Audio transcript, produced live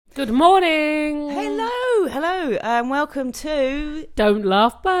Good morning. Hello, and welcome to Don't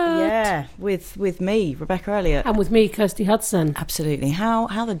Laugh But. Yeah, with me, Rebecca Elliott. And with me, Kirsty Hudson. Absolutely.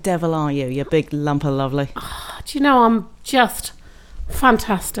 How the devil are you, you big lump of lovely? Do you know, I'm just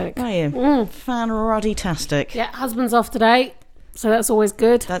fantastic. Are you? Fan-ruddy-tastic. Yeah, husband's off today, so that's always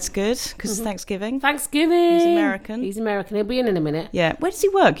good. That's good, because it's Thanksgiving. Thanksgiving. He's American. He'll be in a minute. Yeah. Where does he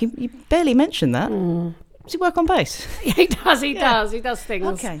work? You barely mentioned that. Does he work on base? Yeah, he does. He does things.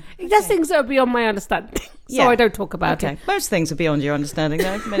 Okay. He does things that are beyond my understanding. So I don't talk about it. Most things are beyond your understanding,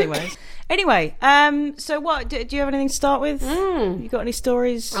 though, in many ways. Anyway, so what? Do you have anything to start with? You got any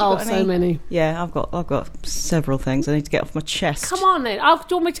stories? Oh, so many. Yeah, I've got several things I need to get off my chest. Come on then. Do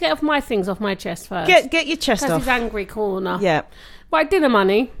you want me to get off my things off my chest first? Get your chest off. His angry corner. Yeah. Right, dinner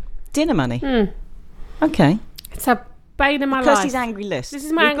money. Dinner money. Okay. It's a bane of my life. Kirsty's angry list. This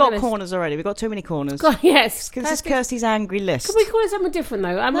is my We've angry got list. corners already. We've got too many corners. Yes. Because this is Kirsty's angry list. Can we call it something different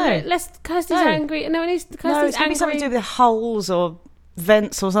though? Kirsty's angry. No, it needs Kirsty's No, it's going to angry. be something to do with holes or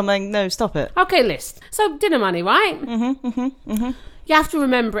vents or something. No, stop it. Okay, list. So dinner money, right? You have to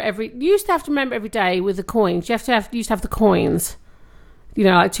remember you used to have to remember every day with the coins. You used to have the coins. You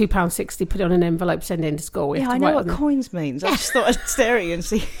know, like £2.60, put it on an envelope, send it into school. Yeah, I know what coins means. I just thought I'd stare at you and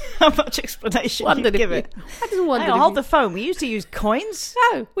see how much explanation you'd give it. I just wondered. Hang on, hold the phone. We used to use coins.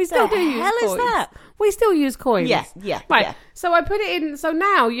 No, we still do use coins. The hell is that? We still use coins. Yeah. Right. Yeah. So I put it in. So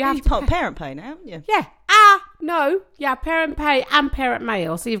now you have You to put parent pay now, haven't you? Yeah. No. Yeah, parent pay and parent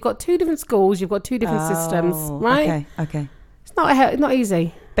mail. So you've got two different schools. You've got two different systems, right? Okay. It's not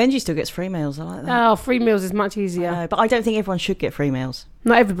easy. Benji still gets free meals. I like that. Oh, free meals is much easier. But I don't think everyone should get free meals.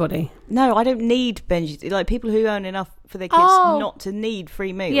 Not everybody. No, I don't need Benji. Like people who earn enough for their kids not to need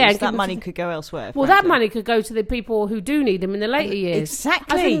free meals. Yeah, that money could go elsewhere. Well, frankly. that money could go to the people who do need them in the later years.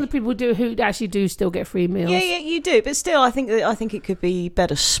 Exactly. I think the people who actually do still get free meals. Yeah, you do. But still, I think it could be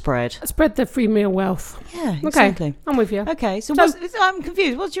better spread. Spread the free meal wealth. Yeah, exactly. Okay, I'm with you. Okay, so I'm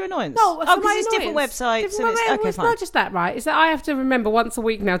confused. What's your annoyance? No, because it's different websites. It's not just that, right? It's that I have to remember once a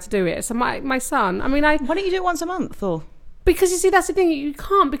week now to do it. So my son, why don't you do it once a month or? Because you see, that's the thing, you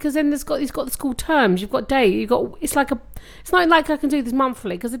can't, because then he's got the school terms, you've got day, it's not like I can do this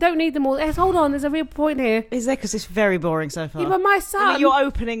monthly because I don't need them all. Hold on, there's a real point here. Is there? Because it's very boring so far. Yeah, but my son, you're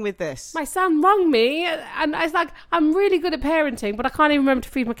opening with this. My son rung me, and it's like I'm really good at parenting, but I can't even remember to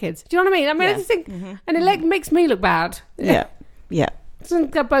feed my kids. Do you know what I mean? I just think, and it makes me look bad. Yeah. It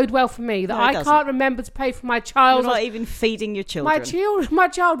doesn't bode well for me that I can't remember to pay for my child. You're not even feeding your children. My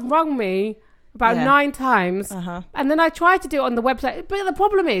child rung me about 9 times, and then I tried to do it on the website, but the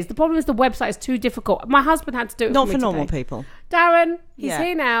problem is the website is too difficult. My husband had to do it not for for me normal today. people. Darren, he's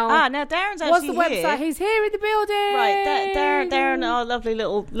here now. Now Darren's actually What's the here. website? He's here in the building. Right, Darren, our lovely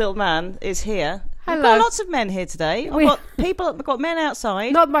little man, is here. Hello. We've got lots of men here today. We've got men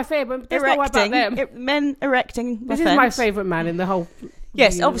outside. Not my favourite. Let's not worry about them. Men erecting. This is my favourite man in the whole.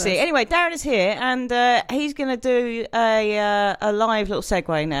 Yes, universe. obviously. Anyway, Darren is here, and he's going to do a live little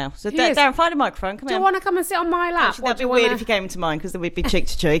segue now. So, Darren, find a microphone. Come Do on. you want to come and sit on my lap? Actually, that'd be weird if you came into mine, because then we'd be cheek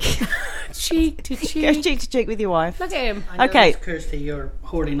to cheek. Cheek to cheek. Go cheek to cheek with your wife. Look at him. I Okay. noticed, Kirsty, you're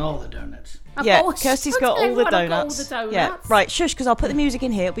hoarding all the donuts. Kirsty's got all the donuts. Yeah, right. Shush, because I'll put the music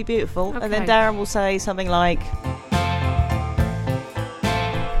in here. It'll be beautiful, and then Darren will say something like,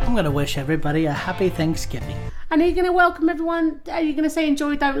 I'm going to wish everybody a happy Thanksgiving. And are you going to welcome everyone? Are you going to say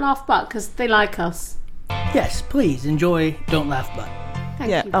enjoy, don't laugh, but because they like us? Yes, please enjoy Don't Laugh But.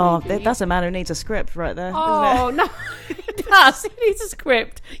 Thank you, baby. that's a man who needs a script right there. Oh, isn't it? no, he does. He needs a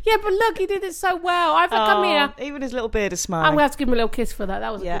script. Yeah, but look, he did it so well. I've come here. Even his little beard is smiling. I'm going to have to give him a little kiss for that.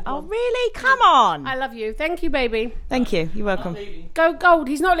 That was a good one. Oh, really? Come on. I love you. Thank you, baby. Thank you. You're welcome. Go Gold.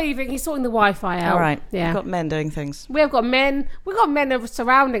 He's not leaving. He's sorting the Wi-Fi out. All right. Yeah. We've got men doing things. We've got men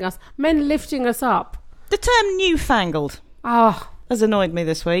surrounding us. Men lifting us up. The term newfangled has annoyed me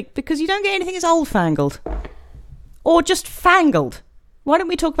this week because you don't get anything that's old-fangled. Or just fangled. Why don't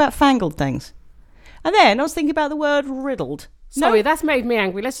we talk about fangled things? And then I was thinking about the word riddled. Sorry, that's made me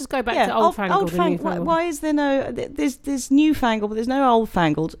angry. Let's just go back to old-fangled and newfangled. Why is there no... There's newfangled, but there's no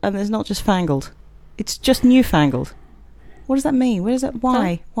old-fangled, and there's not just fangled. It's just newfangled. What does that mean? Where does that...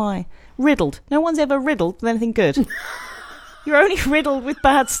 Why? Why? Riddled. No one's ever riddled with anything good. You're only riddled with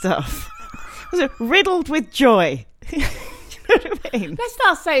bad stuff. Riddled with joy. You know what I mean? Let's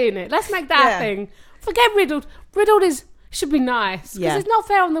start saying it. Let's make that a thing. Forget riddled. Riddled should be nice. Because it's not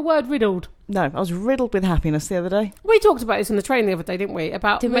fair on the word riddled. No, I was riddled with happiness the other day. We talked about this on the train the other day, didn't we?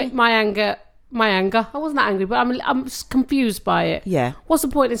 About my anger. My anger. I wasn't angry, but I'm just confused by it. Yeah. What's the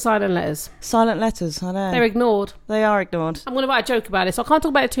point in silent letters? Silent letters, I know. They're ignored. They are ignored. I'm going to write a joke about it, so I can't talk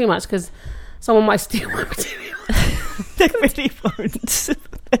about it too much because someone might steal my material. They really won't.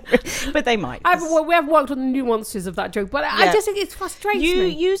 But they might. We haven't worked on the nuances of that joke, but I just think it frustrates you me.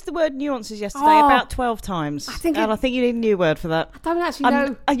 You used the word nuances yesterday about 12 times. I think you need a new word for that. I don't actually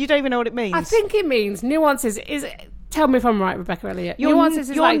know. You don't even know what it means. I think it means nuances is... Tell me if I'm right, Rebecca Elliott. Nuances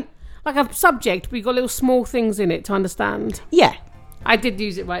is like a subject, but you've got little small things in it to understand. Yeah. I did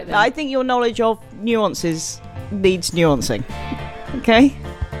use it right then. I think your knowledge of nuances needs nuancing. Okay?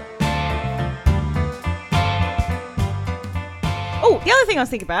 Oh, the other thing I was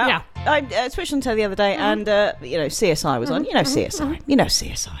thinking about... Yeah. I switched on to the other day and, CSI was on. You know CSI. You know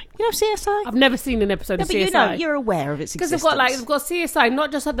CSI. You know CSI? I've never seen an episode of CSI. But you're aware of its existence. Because they've got CSI,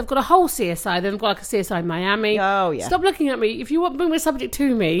 not just that, they've got a whole CSI, they've got like a CSI Miami. Oh, yeah. Stop looking at me. If you want to bring the subject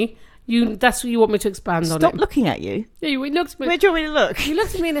to me, that's what you want me to expand on it. Stop looking at you. Yeah, you looked at me. Where do you want me to look? You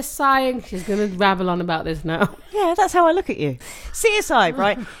looked at me in a sighing. She's going to rabble on about this now. Yeah, that's how I look at you. CSI,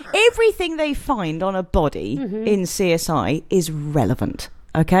 right? Everything they find on a body in CSI is relevant,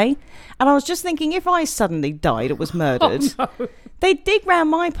 okay? And I was just thinking, if I suddenly died or was murdered, they'd dig round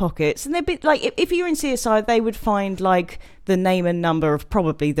my pockets and they'd be like, if you're in CSI, they would find like the name and number of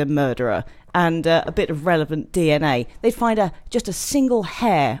probably the murderer and a bit of relevant DNA. They'd find just a single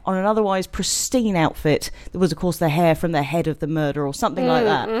hair on an otherwise pristine outfit that was, of course, the hair from the head of the murderer or something like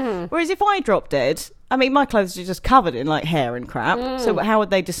that. Whereas if I dropped dead, I mean, my clothes are just covered in like hair and crap. So how would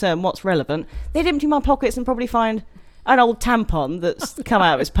they discern what's relevant? They'd empty my pockets and probably find an old tampon that's come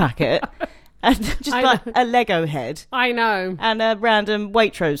out of its packet and just a Lego head. I know. And a random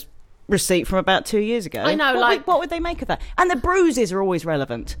Waitrose receipt from about 2 years ago. I know, what would they make of that? And the bruises are always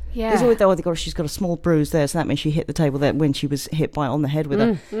relevant. Yeah. There's always, she's got a small bruise there, so that means she hit the table there when she was hit on the head with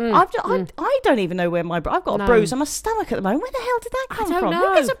her. I don't even know where I've got a bruise on my stomach at the moment. Where the hell did that come from? Know.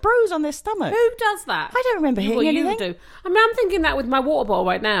 Who gets a bruise on their stomach? Who does that? I don't remember hitting anything. You do. I mean, I'm thinking that with my water bottle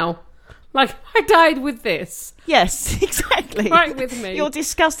right now. Like, I died with this. Yes, exactly. Right with me. Your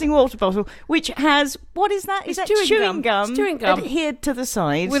disgusting water bottle, which has, what is that? Is that chewing gum? Chewing gum. Adhered to the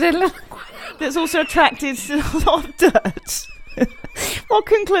side. With a little... That's also attracted to a lot of dirt. What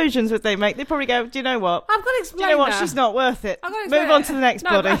conclusions would they make? They'd probably go, do you know what? I've got to explain. Do you know what? That. She's not worth it. Move on to the next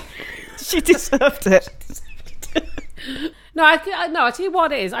body. She deserved it. No, I tell you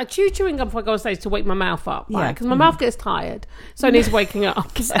what it is. I chew chewing gum before I go on stage to wake my mouth up, right? Because my mouth gets tired, so it needs waking up.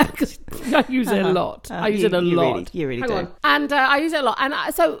 Because I use it a lot. I use it a lot. You really do. On. And I use it a lot. And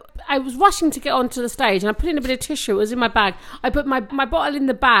so I was rushing to get onto the stage, and I put in a bit of tissue. It was in my bag. I put my bottle in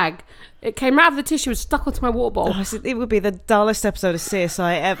the bag. It came out of the tissue and stuck onto my water bottle. Oh, it would be the dullest episode of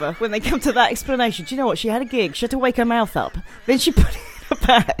CSI ever when they come to that explanation. Do you know what? She had a gig. She had to wake her mouth up. Then she put it in her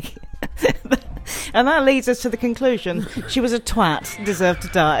bag. And that leads us to the conclusion. She was a twat, deserved to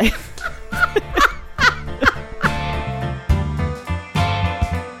die.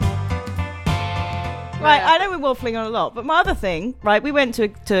 Right, I know we're waffling on a lot, but my other thing, right, we went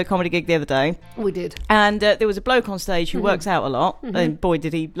to a comedy gig the other day. We did. And there was a bloke on stage who works out a lot, and boy,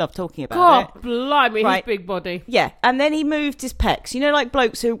 did he love talking about it. God, blimey, his big body. Yeah, and then he moved his pecs. You know, like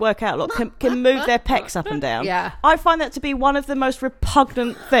blokes who work out a lot can move their pecs up and down. Yeah. I find that to be one of the most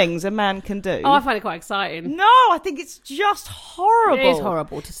repugnant things a man can do. Oh, I find it quite exciting. No, I think it's just horrible. It is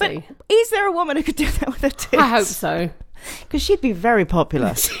horrible to see. But is there a woman who could do that with her tits? I hope so. Because she'd be very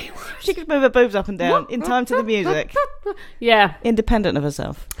popular. She could move her boobs up and down in time to the music. Yeah. Independent of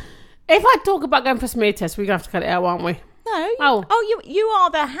herself. If I talk about going for a smear test, we're going to have to cut it out, aren't we? No. You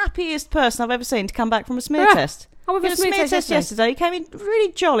are the happiest person I've ever seen to come back from a smear test. I went for a smear test yesterday. You came in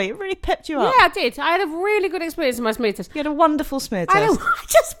really jolly. It really pepped you up. Yeah, I did. I had a really good experience in my smear test. You had a wonderful smear test. I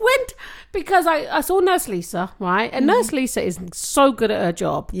just went because I saw Nurse Lisa, right? And Nurse Lisa is so good at her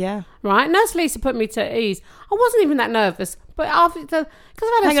job. Yeah. Right? Nurse Lisa put me to ease. I wasn't even that nervous. But after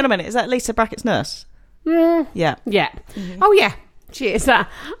Hang on a minute. Is that Lisa Brackett's nurse? Yeah. Yeah. Mm-hmm. Oh, yeah. She is that.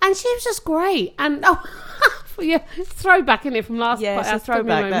 And she was just great. And, yeah, throwback in it from last. Yeah, it's a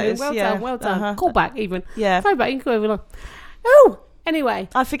throwback. That is, well done, well done. Uh-huh. Call back even. Yeah. Throwback, you can go over on. Oh, anyway.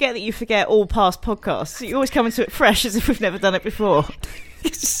 I forget that you forget all past podcasts. You always come into it fresh as if we've never done it before. You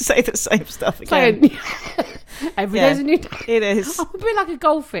just say the same stuff again. Every day's a new day. It is. I'm a bit like a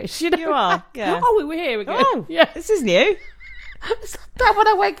goldfish, you know. You are, yeah. Oh, we were here again. Oh, yeah. This is new. It's like that when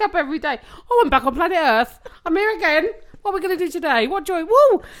I wake up every day. Oh, I'm back on planet Earth. I'm here again. What are we going to do today? What joy.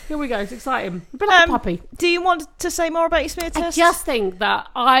 Woo! Here we go. It's exciting. A bit like a puppy. Do you want to say more about your smear test? I just think that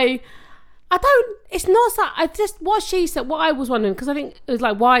I don't, it's not that, I just, what she said, what I was wondering, because I think it was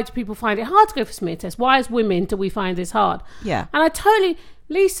like, why do people find it hard to go for smear tests? Why as women do we find this hard? Yeah. And I totally,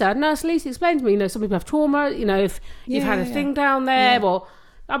 Nurse Lisa explained to me, some people have trauma, if you've had a thing down there, or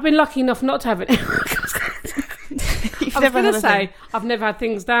I've been lucky enough not to have it. I was going to say, I've never had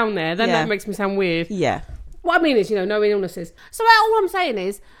things down there, then that makes me sound weird. Yeah. What I mean is, no illnesses. So all I'm saying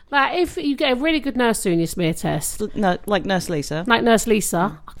is that if you get a really good nurse doing your smear test, No, like Nurse Lisa. like Nurse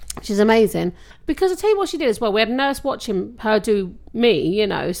Lisa, she's amazing. Because I tell you what she did as well. We had a nurse watching her do me,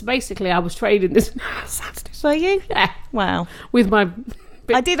 So basically, I was training this nurse. Were you? Yeah, Wow. with my.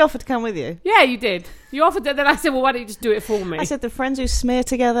 I did offer to come with you. Yeah, you did. You offered it, then I said, well, why don't you just do it for me? I said the friends who smear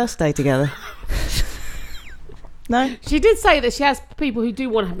together stay together. No? She did say that she has people who do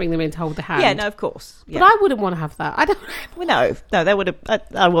want to bring them in to hold the hand. Yeah, no, of course. But I wouldn't want to have that. I don't. Well, no, that would have.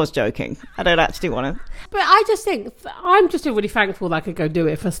 I was joking. I don't actually want to. But I just think I'm just really thankful that I could go do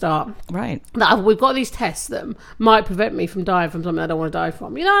it for a start. Right. That we've got these tests that might prevent me from dying from something I don't want to die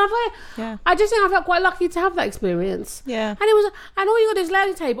from. Yeah. I just think I felt quite lucky to have that experience. Yeah. And all you got is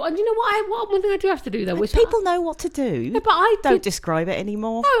learning table. And you know what? One thing I do have to do though, which People know what to do. No, but I Don't describe it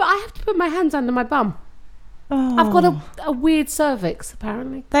anymore. No, I have to put my hands under my bum. Oh. I've got a weird cervix,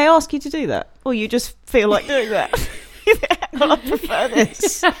 apparently. They ask you to do that, or you just feel like doing that. Well, I prefer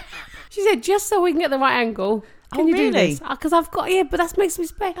this. She said, just so we can get the right angle. Can you do really? this? Because I've got, but that makes me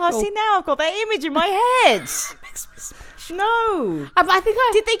special. Oh, see, now I've got that image in my head. Makes me special. No. I think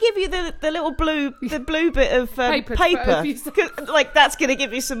Did they give you the little blue bit of Paper paper? to put over 'Cause, like, that's going to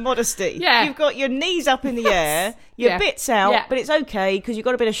give you some modesty. Yeah. You've got your knees up in the air, your Yeah. bits out, Yeah. but it's okay because you've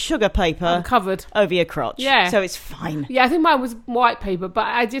got a bit of sugar paper I'm covered. over your crotch. Yeah. So it's fine. Yeah, I think mine was white paper, but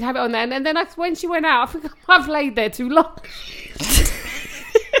I did have it on there. And then when she went out, I think I've laid there too long.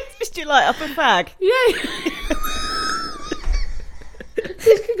 Just you light up a fag. Yeah.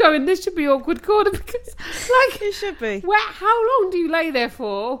 This could go in. This should be awkward corner because, It should be. how long do you lay there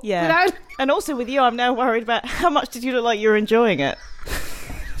for? Yeah. without- And also with you, I'm now worried about how much did you look like you're enjoying it.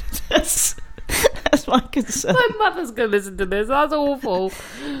 that's my concern. My mother's going to listen to this. That's awful.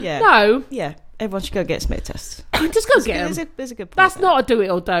 Yeah. No, Yeah. Everyone should go get smear tests. just go get them. There's a good point. That's there. not a do it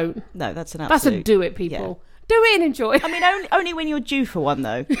or don't. No, that's an That's absolute. a do it, people. Do it and enjoy. I mean, only when you're due for one,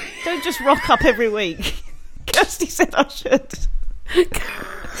 though. Don't just rock up every week. Kirsty said I should.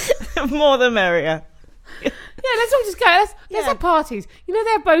 More the merrier. Yeah, let's all just go. Let's Yeah. have parties. They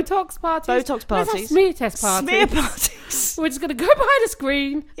have Botox parties. Botox Let's have parties. smear test parties. Smear parties. We're just going to go behind a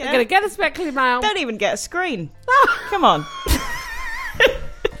screen. Yeah. We're going to get the speckling out. Don't even get a screen. Come on.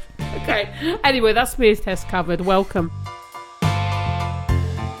 Okay. Anyway, that's smear test covered. Welcome.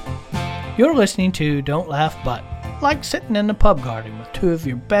 You're listening to Don't Laugh But, like sitting in the pub garden with two of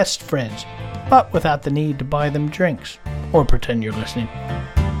your best friends, but without the need to buy them drinks or pretend you're listening.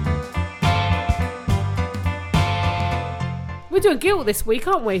 We're doing guilt this week,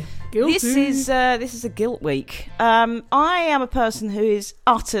 aren't we? Guilty. This is a guilt week. I am a person who is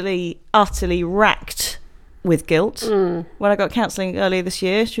utterly racked with guilt. When I got counselling earlier this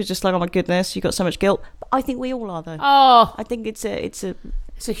year, she was just like, "Oh my goodness, you got so much guilt." But I think we all are, though. Oh, I think it's a it's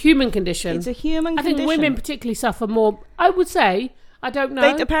a human condition. it's a human I think condition. women particularly suffer more. I would say, I don't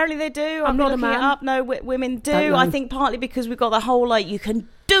know. Apparently they do. I'm not a looking it man. up. No, women do. Don't know. I think partly because we've got the whole you can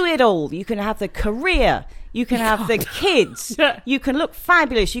do it all. You can have the career. You can have the kids. Yeah. You can look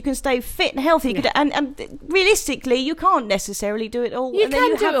fabulous. You can stay fit and healthy. You can, and realistically, you can't necessarily do it all. You and then can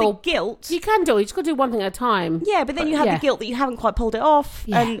you do have it the all. guilt. You can do it. You just got to do one thing at a time. Yeah, but then you have yeah. the guilt that you haven't quite pulled it off,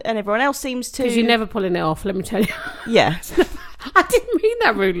 Yeah. and everyone else seems to. Because you're never pulling it off, let me tell you. Yeah, I didn't mean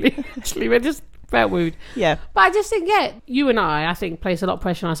that rudely, actually. I just felt rude. yeah, But I just think, you and I think, place a lot of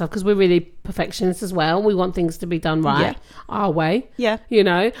pressure on ourselves because we're really perfectionists as well. We want things to be done right, our way. yeah.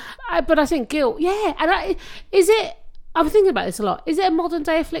 But I think guilt, and is it... I'm thinking about this a lot. Is it a modern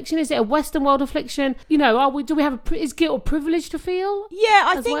day affliction? Is it a Western world affliction? Do we have is guilt a privilege to feel? Yeah,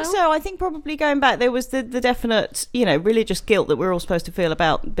 I as think well? so. I think probably going back, there was the definite, religious guilt that we're all supposed to feel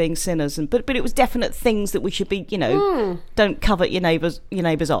about being sinners, but it was definite things that we should be, don't covet your neighbour's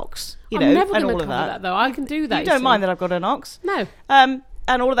ox, I'm never and going all to of cover that though. I can do that. You don't mind that I've got an ox, No.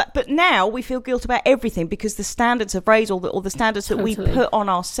 and all of that. But now we feel guilt about everything because the standards have raised, all the standards that we Totally. put on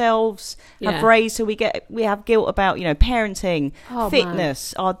ourselves have Yeah. raised. So we have guilt about parenting, Oh,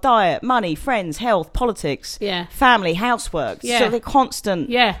 fitness, our diet, money, friends, health, politics, Yeah. family, housework. Yeah. So they're constant.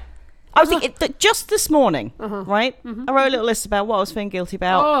 Yeah. I think that just this morning, right? I wrote a little list about what I was feeling guilty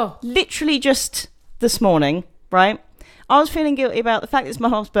about. Oh. Literally just this morning, right? I was feeling guilty about the fact that it's my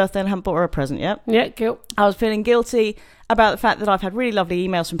mum's birthday and I haven't bought her a present yet. Yeah, guilt. I was feeling guilty about the fact that I've had really lovely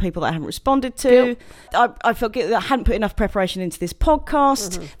emails from people that I haven't responded to. I felt guilty that I hadn't put enough preparation into this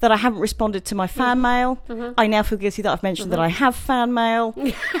podcast, that I haven't responded to my fan mail. I now feel guilty that I've mentioned that I have fan mail.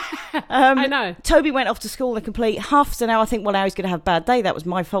 I know. Toby went off to school in a complete huff, so now I think, well, now he's going to have a bad day. That was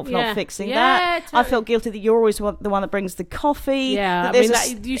my fault for not fixing that. Totally. I felt guilty that you're always the one that brings the coffee. Yeah, I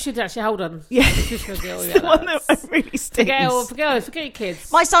mean, you should actually, hold on. Yeah. You should feel guilty. The one that really stinks. Forget your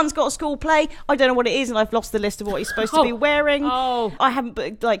kids. My son's got a school play. I don't know what it is, and I've lost the list of what he's supposed to be wearing. Oh. I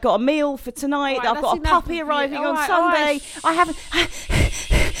haven't got a meal for tonight. Right, I've got a puppy arriving on Sunday. I haven't...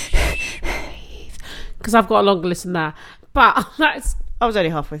 Because I've got a longer list than that. But that's... I was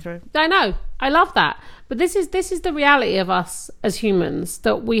only halfway through. I know. I love that. But this is the reality of us as humans,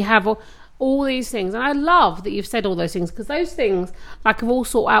 that we have all these things. And I love that you've said all those things, because those things like have all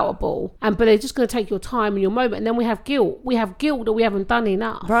sort outable, but they're just going to take your time and your moment. And then we have guilt. We have guilt that we haven't done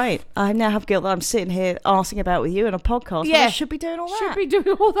enough. Right. I now have guilt that I'm sitting here asking about with you in a podcast. Yeah. I should be doing all that. Should be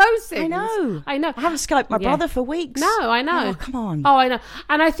doing all those things. I know. I haven't Skyped my brother for weeks. No, I know. Oh, come on. Oh, I know.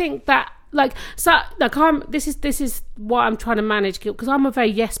 And I think that this is what I'm trying to manage guilt, because I'm a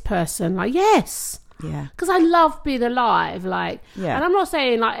very yes person. Like, yes. Yeah. Because I love being alive. Like, yeah. And I'm not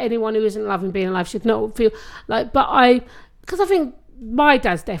saying like anyone who isn't loving being alive should not feel like, because I think my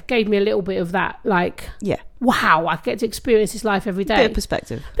dad's death gave me a little bit of that, like, yeah, wow, I get to experience this life every day. Bit of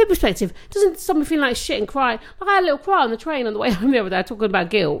perspective. Doesn't stop me feeling like shit and cry. Like, I had a little cry on the train on the way home the other day talking about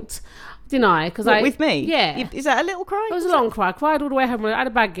guilt. Didn't I? With me? Yeah. Is that a little cry? It was a long cry. I cried all the way home. I had a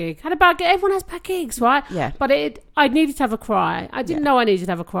bad gig. Everyone has bad gigs, right? Yeah. But I needed to have a cry. I didn't know I needed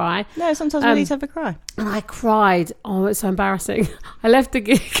to have a cry. No, sometimes we need to have a cry. And I cried. Oh, it's so embarrassing. I left the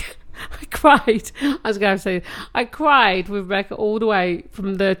gig. I cried. I cried with Rebecca all the way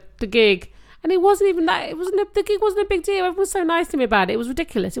from the gig. And it wasn't even that. The gig wasn't a big deal. Everyone was so nice to me about it. It was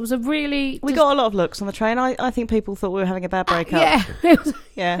ridiculous. It was a really. We got a lot of looks on the train. I think people thought we were having a bad breakup. Yeah.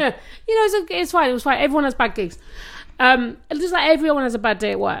 Yeah. You know, it's fine. It was fine. Everyone has bad gigs. Just like everyone has a bad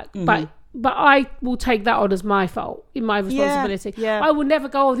day at work. Mm-hmm. But I will take that on as my fault, in my responsibility. Yeah. I will never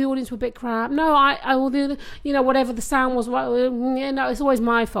go, the audience were a bit crap. No, I will do, whatever the sound was. No, it's always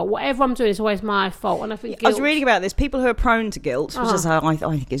my fault. Whatever I'm doing, it's always my fault. And I think guilt, I was reading about this. People who are prone to guilt, which is how I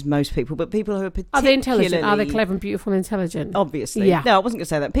think is most people, but people who are particularly... Are they intelligent? Are they clever and beautiful and intelligent? Obviously. Yeah. No, I wasn't going to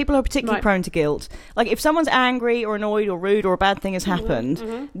say that. People who are particularly prone to guilt, like if someone's angry or annoyed or rude or a bad thing has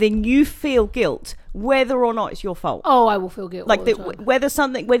happened, then you feel guilt whether or not it's your fault. Oh, I will feel guilt. Like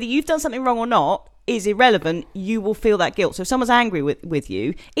whether you've done something wrong or not is irrelevant. You will feel that guilt. So if someone's angry with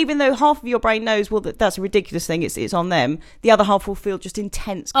you, even though half of your brain knows, well, that's a ridiculous thing, it's on them, the other half will feel just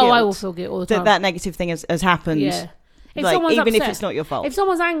intense guilt. Oh, I will feel guilt all the time. That negative thing has happened. Yeah. If like, someone's even upset, if it's not your fault. If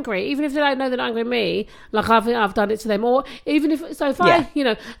someone's angry, even if they don't know they're angry at me, like I've done it to them, or even if I,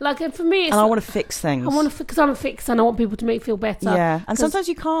 like for me, it's, and I want to fix things. Because I'm a fixer and I want people to make feel better. Yeah, and sometimes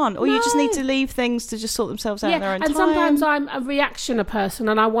you can't, or you just need to leave things to just sort themselves out in their own time. And sometimes I'm a reactioner person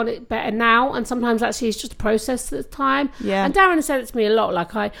and I want it better now, and sometimes actually it's just a process at the time. Yeah, and Darren said it to me a lot,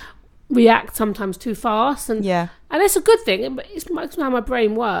 like I react sometimes too fast, and it's a good thing. It's how my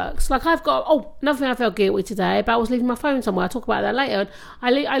brain works. Like I've got another thing I felt guilty today about was leaving my phone somewhere. I'll talk about that later.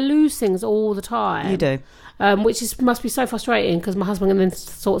 I lose things all the time. You do, which must be so frustrating because my husband then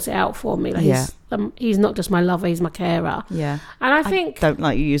sorts it out for me. Like he's not just my lover; he's my carer. Yeah, and I think don't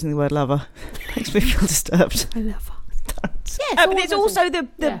like you using the word lover. Makes me feel disturbed. I love her. But it's also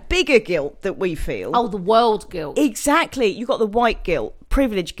the bigger guilt that we feel. Oh, the world guilt. Exactly. You've got the white guilt,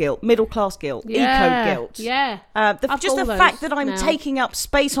 privilege guilt, middle class guilt, eco guilt. Yeah. Just the fact that I'm taking up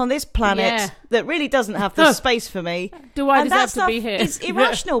space on this planet that really doesn't have the space for me. Do I deserve to be here? It's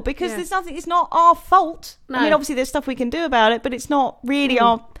irrational because there's nothing. It's not our fault. No. I mean, obviously there's stuff we can do about it, but it's not really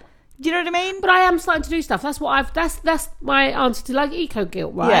our. Do you know what I mean? But I am starting to do stuff. That's what that's my answer to like eco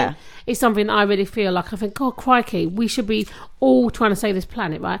guilt, right? Yeah. It's something I really feel like I think, God, crikey, we should be all trying to save this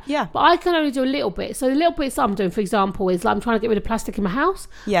planet, right? Yeah. But I can only do a little bit. So the little bits I'm doing, for example, is like I'm trying to get rid of plastic in my house.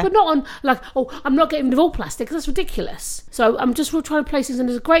 Yeah. But not on like, I'm not getting rid of all plastic because that's ridiculous. So I'm just trying to place things, and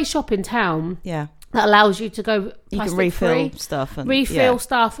there's a great shop in town. Yeah. That allows you to go plastic you can refill free, stuff and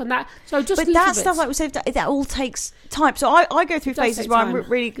stuff and that. So just but that stuff, like we said, that all takes time. So I go through phases where I'm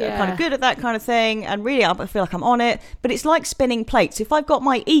really kind of good at that kind of thing, and really I feel like I'm on it. But it's like spinning plates. If I've got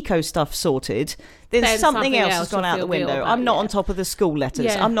my eco stuff sorted, then something else has gone out the window. I'm not on top of the school letters.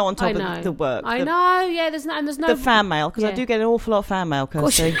 Yeah, I'm not on top of the work. I know. Yeah, there's no the fan mail, because I do get an awful lot of fan mail,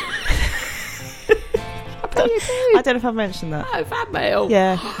 Kirsty. I don't know if I've mentioned that. Oh, fan mail.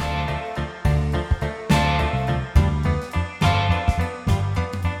 Yeah.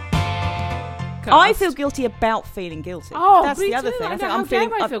 podcast. I feel guilty about feeling guilty. Oh, that's me the other too. thing. I I know, think how I'm feeling.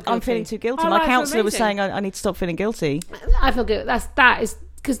 dare I feel I'm guilty? feeling too guilty. Oh, My that's counsellor was amazing. saying I need to stop feeling guilty. I feel good. That is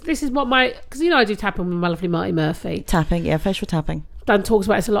because this is what because I do tapping with my lovely Marty Murphy. Tapping, yeah, facial tapping. Dan talks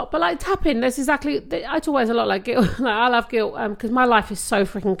about this a lot, but like tapping, that's exactly. I talk about it a lot, like guilt. Like I love guilt because my life is so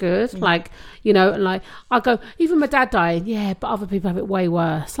freaking good. Like and like I go, even my dad died, yeah, but other people have it way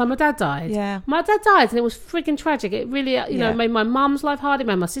worse. Like my dad died, Yeah. my dad died, and it was freaking tragic. It really, Yeah. made my mum's life harder, it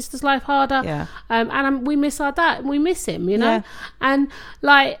made my sister's life harder. Yeah. And we miss our dad, we miss him, Yeah. and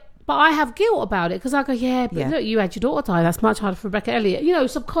like. But I have guilt about it because I go, but Yeah. look, you had your daughter die. That's much harder for Rebecca Elliott.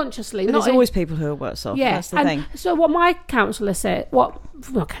 Subconsciously. But not there's in- always people who are worse off. Yeah, That's the and thing. so what my counsellor said, not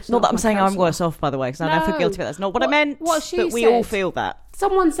Not that I'm saying I'm worse off, by the way, because I don't feel No. guilty about that. That's not what I meant. What she but we all said- feel that.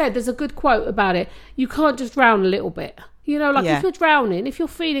 Someone said there's a good quote about it. You can't just drown a little bit. Yeah. If you're drowning, if you're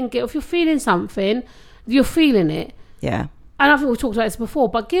feeling guilt, if you're feeling something, you're feeling it. Yeah. And I think we've talked about this before,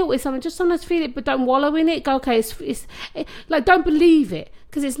 but guilt is something, just sometimes feel it, but don't wallow in it. Go, okay, don't believe it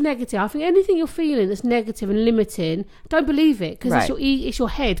because it's negative. I think anything you're feeling that's negative and limiting, don't believe it because Right. it's your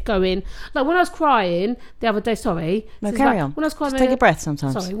head going. Like when I was crying the other day, sorry. No, this is carry like- on. When I was crying, Just take a breath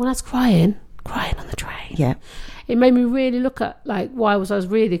sometimes. Sorry, when I was crying on the train. Yeah. It made me really look at like why I was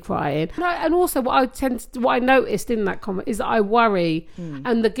really crying, and also what I noticed in that comment is that I worry,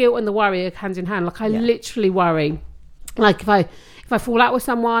 and the guilt and the worry are hand in hand. Like I literally worry. Like if I fall out with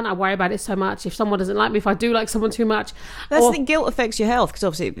someone, I worry about it so much. If someone doesn't like me, if I do like someone too much, That's the thing, guilt affects your health because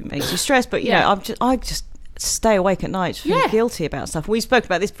obviously it makes you stressed. But I just stay awake at night feeling guilty about stuff. We spoke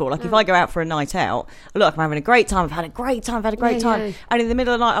about this before. Like if I go out for a night out, look, I'm having a great time. I've had a great time. Yeah. And in the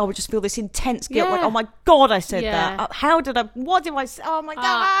middle of the night, I would just feel this intense guilt. Yeah. Like, oh my God, I said Yeah. that. What did I say? Oh my God.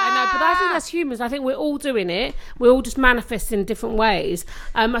 I know, but I think that's humans. I think we're all doing it. We're all just manifesting in different ways.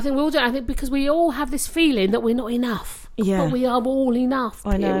 I think we're all doing it. I think because we all have this feeling that we're not enough. Yeah. But we are all enough.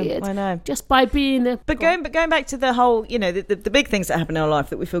 I Period. know. Just by being a. But going back to the whole, the big things that happen in our life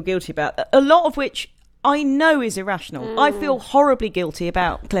that we feel guilty about, a lot of which I know is irrational. I feel horribly guilty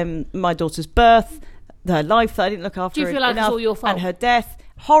about Clem, my daughter's birth, her life that I didn't look after. Do you feel like it's enough, all your fault? and her death.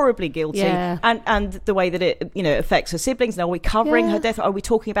 Horribly guilty, Yeah. and the way that it affects her siblings. Now, are we covering her death? Are we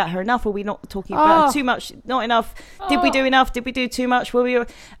talking about her enough? Are we not talking about her too much? Not enough? Did we do enough? Did we do too much? Were we?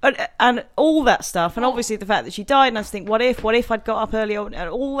 And all that stuff, and obviously the fact that she died. And I just think, what if I'd got up earlier? And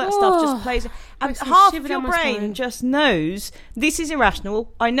all that stuff just plays. And Makes me half shiver of your down my spine. brain just knows this is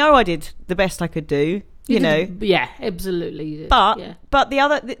irrational. I know I did the best I could do. Yeah, absolutely. You did. But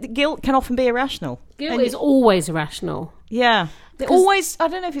the guilt can often be irrational. Guilt is always irrational. Yeah. Always, I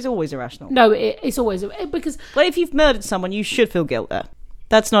don't know if it's always irrational. No, it's always because. But if you've murdered someone, you should feel guilt there.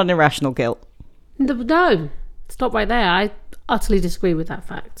 That's not an irrational guilt. No, stop right there. I utterly disagree with that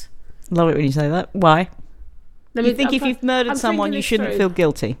fact. Love it when you say that. Why? You think if I'm you've murdered someone, thinking you this shouldn't through. feel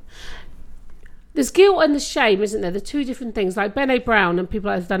guilty? There's guilt and the shame, isn't there? They're two different things. Like Brené Brown and people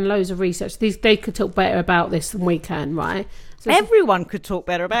that have done loads of research, they could talk better about this than we can, right? So Everyone could talk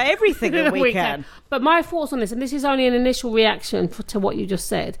better about everything than we can. But my thoughts on this, and this is only an initial reaction to what you just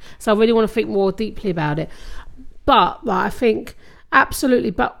said, so I really want to think more deeply about it. But I think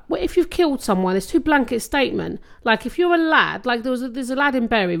absolutely. But if you've killed someone, it's too blanket statement. Like if you're a lad, like there's a lad in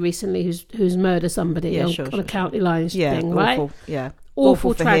Bury recently who's murdered somebody on a county line thing, right? Awful. Yeah,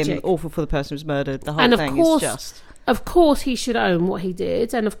 Awful, for tragic. him. Awful for the person who's murdered. The whole And of thing course, is just. Of course, he should own what he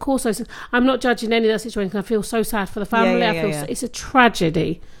did, and of course, I'm not judging any of that situation. I feel so sad for the family. I feel it's a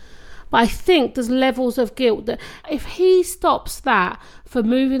tragedy, but I think there's levels of guilt that if he stops that for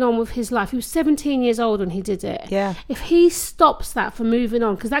moving on with his life, he was 17 years old when he did it. Yeah. If he stops that for moving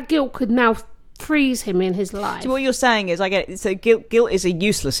on, because that guilt could now freeze him in his life. So what you're saying is, I get it. So guilt is a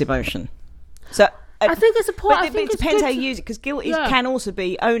useless emotion. So. I think there's a point. But it depends how you use it, because guilt can also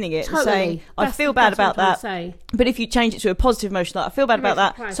be owning it and saying, I feel bad about that. But if you change it to a positive emotion, like I feel bad about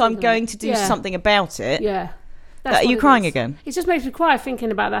that, so I'm going to do something about it. Yeah. Are you crying again? It just makes me cry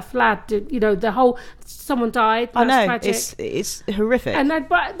thinking about that lad. The whole someone died. I know, tragic. it's horrific. And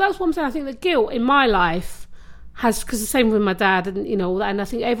but that's what I'm saying. I think the guilt in my life has, because the same with my dad and all that. And I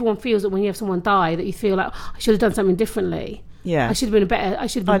think everyone feels that when you have someone die, that you feel like I should have done something differently. Yeah, I should have been better.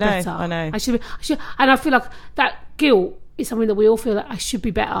 I know. I should, and I feel like that guilt is something that we all feel that I should be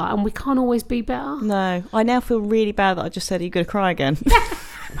better, and we can't always be better. No, I now feel really bad that I just said, "Are you going to cry again?"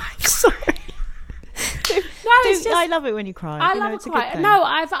 I'm sorry. I love it when you cry. I love crying. No,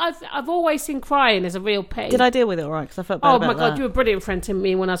 I've always seen crying as a real pain. Did I deal with it all right? Because I felt bad about that. Oh my God, you were a brilliant friend to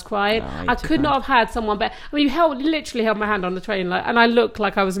me when I was crying. I could not have had someone better. I mean, you literally held my hand on the train, and I looked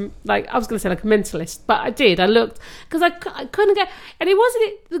like I was going to say like a mentalist, but I did. I looked because I couldn't get, and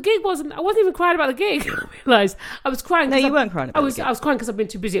the gig wasn't. I wasn't even crying about the gig. I realised I was crying. No, you weren't crying about the gig. I was crying because I've been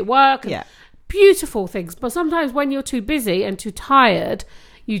too busy at work. And beautiful things. But sometimes when you're too busy and too tired,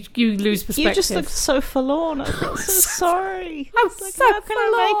 you lose perspective. You just look so forlorn. I'm so sorry. I'm like, so how can I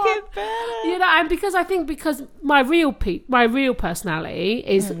forlorn. make it better? You know, and because my real personality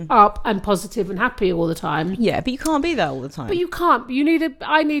is up and positive and happy all the time. Yeah, but you can't be that all the time. But you can't.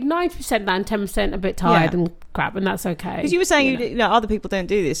 I need 90% that and 10% a bit tired and crap, and that's okay. Because you were saying you know, other people don't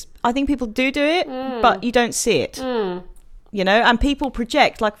do this. I think people do it, but you don't see it. You know, and people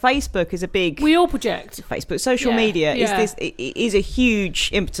project. Like Facebook is a big. We all project. Facebook, social media is a huge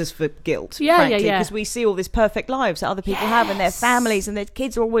impetus for guilt. Frankly, because we see all these perfect lives that other people have, and their families and their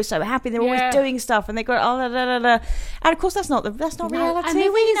kids are always so happy. They're always doing stuff, and they go and of course that's not reality.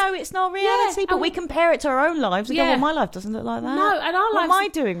 And we know it's not reality, but we compare it to our own lives and go, "Well, my life doesn't look like that." No, and our lives. What am I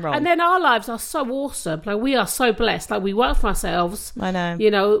doing wrong? And then our lives are so awesome. Like we are so blessed. Like we work for ourselves. I know.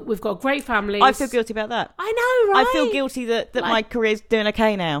 You know, we've got great families. I feel guilty about that. I know, right? I feel guilty that my career's doing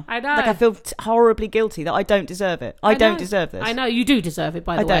okay now. I know. Like I feel horribly guilty that I don't deserve it. I don't deserve this. I know you do deserve it,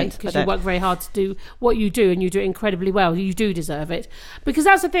 by the way, because you work very hard to do what you do, and you do it incredibly well. You do deserve it, because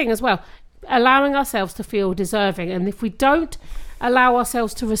that's the thing as well. Allowing ourselves to feel deserving, and if we don't allow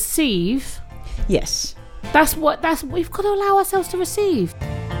ourselves to receive, yes, that's we've got to allow ourselves to receive.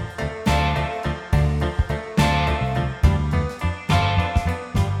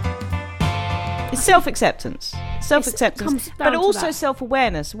 It's self-acceptance, but also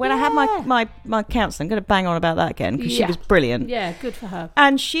self-awareness. When I had my counsellor, I'm going to bang on about that again because she was brilliant. Yeah, good for her.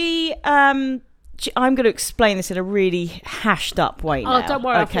 And I'm going to explain this in a really hashed up way now. Oh, don't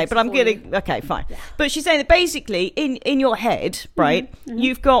worry. Okay, but I'm going to. Okay, fine. Yeah. But she's saying that basically in your head, right,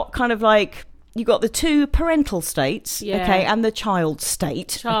 you've got kind of like. You've got the two parental states, okay, and the child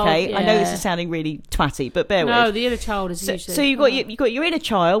state, okay. I know this is sounding really twatty, but bear with. No, the inner child is usually. So you've got your inner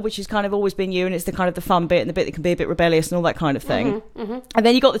child, which has kind of always been you, and it's the kind of the fun bit and the bit that can be a bit rebellious and all that kind of thing. And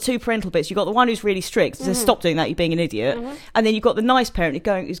then you've got the two parental bits. You've got the one who's really strict, says stop doing that, you're being an idiot. And then you've got the nice parent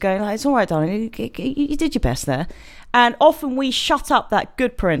who's going like, it's all right, darling, you did your best there. And often we shut up that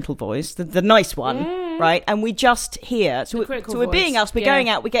good parental voice, the nice one, right? And we just hear. So we're being us. We're going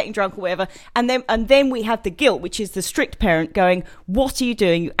out. We're getting drunk or whatever. And then we have the guilt, which is the strict parent going, "What are you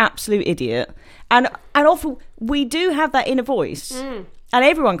doing, you absolute idiot?" And often we do have that inner voice. And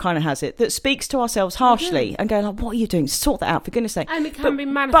everyone kind of has it, that speaks to ourselves harshly and going like, what are you doing? Sort that out, for goodness sake. And it can be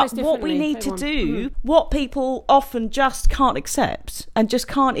manifested But what we need to do, what people often just can't accept and just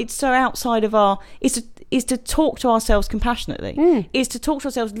can't, it's so outside of our, is to talk to ourselves compassionately, is to talk to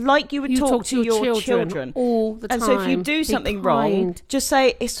ourselves like you would talk to your children all the time. And so if you do something wrong, just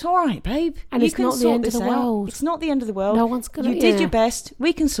say, it's all right, babe. And it's not the end of the world. It's not the end of the world. No one's going to. You did your best.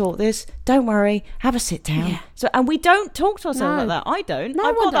 We can sort this. Don't worry. Have a sit down. Yeah. So, and we don't talk to ourselves like that. I don't.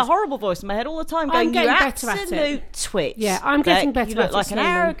 I've got that horrible voice in my head all the time going, you absolute twit. Yeah, I'm getting better at it. You look like an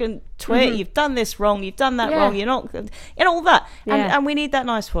arrogant twit. You've done this wrong. You've done that wrong. You're not, and all that. And we need that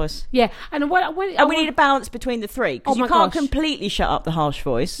nice voice. Yeah, and we need a balance between the three, because you can't completely shut up the harsh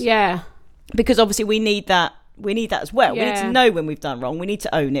voice. Yeah, because obviously we need that. We need that as well. We need to know when we've done wrong. We need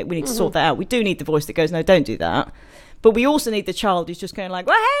to own it. We need to sort that out. We do need the voice that goes, no, don't do that. But we also need the child who's just going like,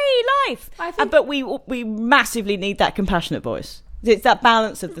 well, hey, life. But we massively need that compassionate voice. It's that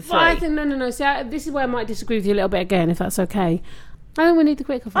balance of the three. Well, I think no. See, this is where I might disagree with you a little bit again, if that's okay. I think we need the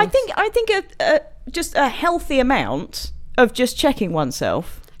critical voice. I think just a healthy amount of just checking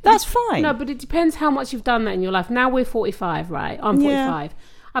oneself. That's fine. No, but it depends how much you've done that in your life. Now we're 45, right? I'm 45.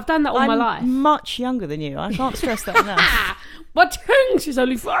 I've done that all my life. I'm much younger than you. I can't stress that enough. But she's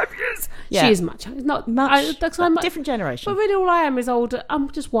only 5 years. Yeah. She is much. It's not much. Different generation. But really, all I am is older. I'm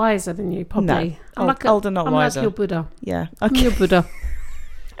just wiser than you, probably. No, I'm older, not wiser. I'm like your Buddha. Yeah, okay. I'm your Buddha.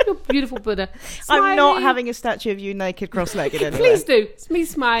 You're beautiful Buddha. Smiling. I'm not having a statue of you naked, cross-legged anyway. Please do. It's me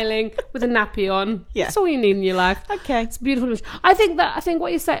smiling with a nappy on. Yeah. That's all you need in your life. Okay. It's beautiful. I think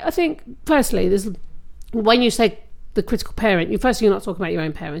what you say, firstly, there's, when you say the critical parent, you're not talking about your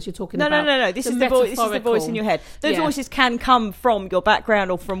own parents, you're talking about no. This is the voice in your head. Those voices can come from your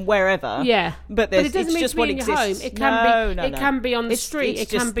background or from wherever. Yeah. But it doesn't mean just to be in your home. It can be on the street. It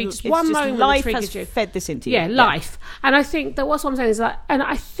can be just one moment life that has you. fed this into you. Yeah, life. And I think that what I'm saying is that, and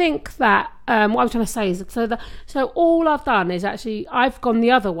I think that what I'm trying to say is so all I've done is actually I've gone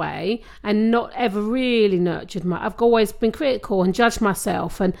the other way and not ever really nurtured I've always been critical and judged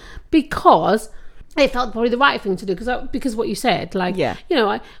myself, and because it felt probably the right thing to do, because what you said, like, you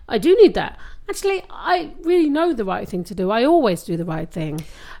know, I do need that. Actually, I really know the right thing to do. I always do the right thing.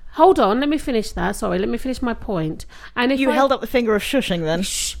 Hold on, let me finish that. Sorry, let me finish my point. And if you held up the finger of shushing then.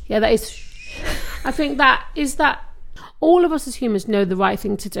 Yeah, that is I think that all of us as humans know the right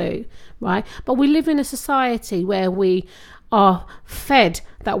thing to do, right? But we live in a society where we are fed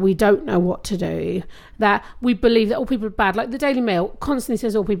that we don't know what to do, that we believe that all people are bad. Like the Daily Mail constantly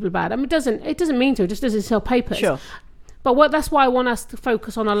says all people are bad. I mean, it doesn't mean to. It just doesn't sell papers. Sure. But that's why I want us to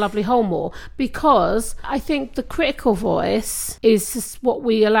focus on our lovely home more, because I think the critical voice is just what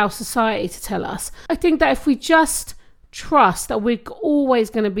we allow society to tell us. I think that if we just trust that we're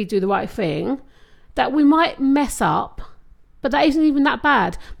always going to do the right thing, that we might mess up, but that isn't even that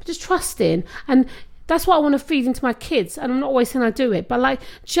bad. But just trusting, and that's what I want to feed into my kids. And I'm not always saying I do it, but like,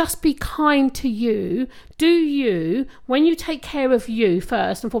 just be kind to you. Do you, when you take care of you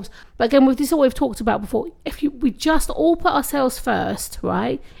first and foremost. But again, with this is what we've talked about before. We just all put ourselves first,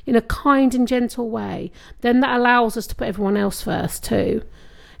 right, in a kind and gentle way, then that allows us to put everyone else first too.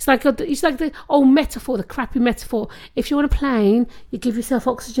 It's like the old metaphor, the crappy metaphor. If you're on a plane, you give yourself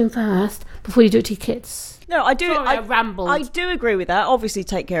oxygen first before you do it to your kids. No, I do. Sorry, I rambled. I do agree with that. Obviously,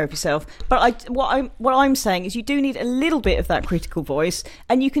 take care of yourself. But what I'm saying is, you do need a little bit of that critical voice,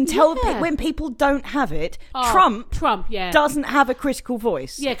 and you can tell when people don't have it. Trump, doesn't have a critical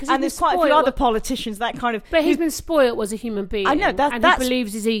voice. Yeah, because and there's quite a few other politicians that kind of. But he's been spoiled as a human being. I know and he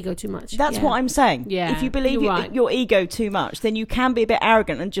believes his ego too much. That's what I'm saying. Yeah, if you believe your ego too much, then you can be a bit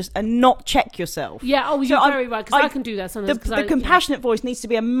arrogant and not check yourself. Yeah. Oh, you're very right. Because I can do that sometimes. The compassionate voice needs to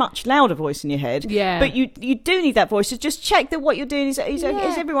be a much louder voice in your head. Yeah. But you do need that voice to just check that what you're doing is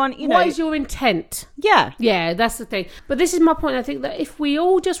everyone, you know. What is your intent? Yeah. Yeah, that's the thing. But this is my point. I think that if we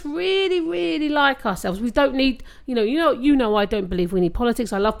all just really, really like ourselves, we don't need, you know, I don't believe we need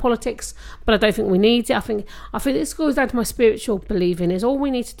politics. I love politics, but I don't think we need it. I think this goes down to my spiritual believing is all we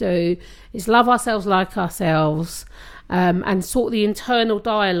need to do is love ourselves, like ourselves, and sort the internal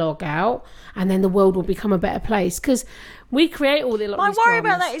dialogue out, and then the world will become a better place. Because we create all the. My worry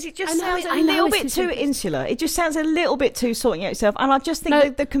about that is it just sounds a little bit too insular. It just sounds a little bit too sorting out yourself. And I just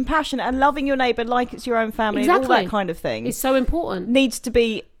think the compassion and loving your neighbour like it's your own family and all that kind of thing is so important. Needs to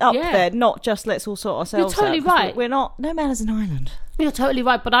be up there, not just let's all sort ourselves out. You're totally right. We're not. No man is an island. You're totally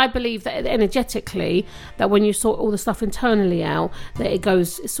right, but I believe that energetically, that when you sort all the stuff internally out, that it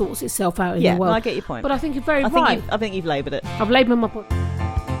sorts itself out in the world. Yeah, I get your point. But I think you're very right. I think you've laboured it. I've laboured my point.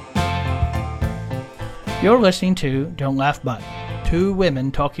 You're listening to Don't Laugh But, two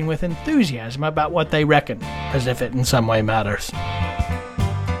women talking with enthusiasm about what they reckon, as if it in some way matters.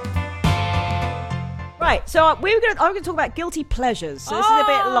 Right, so I'm going to talk about guilty pleasures. So this is a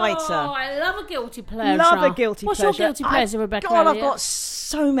bit lighter. Oh, I love a guilty pleasure. What's your guilty pleasure, Rebecca? God, I've got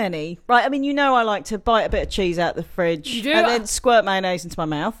so many. Right, I mean, you know I like to bite a bit of cheese out the fridge. You do? And then squirt mayonnaise into my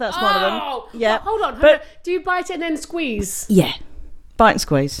mouth. That's one of them. Yeah. Well, hold on. Do you bite it and then squeeze? Yeah. Bite and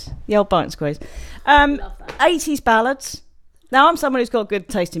squeeze. The old bite and squeeze. 80s ballads. Now, I'm someone who's got good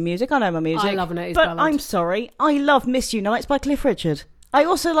taste in music. I know my music. I love an 80s ballad. But I'm ballad. sorry. I love Miss You Nights by Cliff Richard. I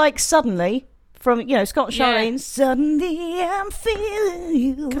also like Suddenly from, Scott and Charlene. Suddenly I'm feeling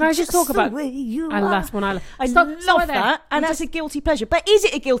you. Can I just talk about the way you and are. that's one I love. I love that. And that's a guilty pleasure. But is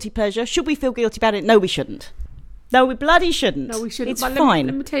it a guilty pleasure? Should we feel guilty about it? No, we shouldn't. No, we bloody shouldn't. No, we shouldn't. It's but fine.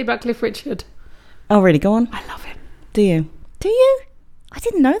 Let me tell you about Cliff Richard. Oh, really? Go on. I love him. Do you? Do you? I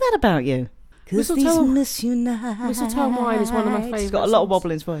didn't know that about you. Mistletoe Wine is one of my favourites. He's got a lot of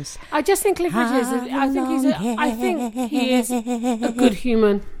wobble in his voice. I just think Cliff Richard I think he is a good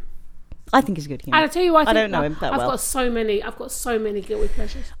human. I think he's a good human. And I tell you what, I don't know him that well. I've got so many guilty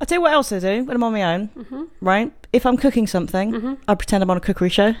pleasures. I'll tell you what else I do when I'm on my own. Right? If I'm cooking something, I pretend I'm on a cookery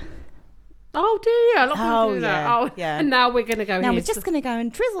show. Oh, do you? A lot of people do that. Yeah, oh, yeah. And now we're going to go Now we're just going to go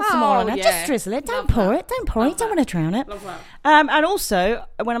and drizzle some more on it. Just drizzle it. Don't pour it. Don't pour it. Don't want to drown it. Love that. And also,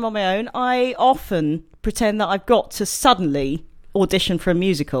 when I'm on my own, I often pretend that I've got to suddenly audition for a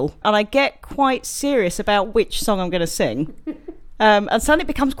musical. And I get quite serious about which song I'm going to sing. And suddenly it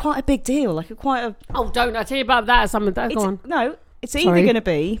becomes quite a big deal. Oh, don't. I tell you about that. Go on. No, it's either going to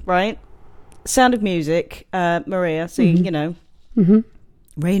be, right, Sound of Music, Maria, so you know. Mm-hmm.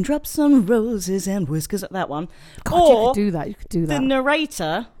 Raindrops on roses and whiskers, that one. God, or you could do that. The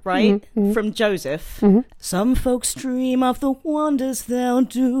narrator, right, from Joseph. Mm-hmm. Some folks dream of the wonders they'll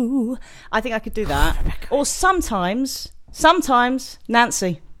do. I think I could do that. Or sometimes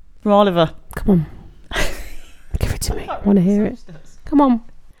Nancy from Oliver. Come on. Give it to me. I want to hear it. Come on.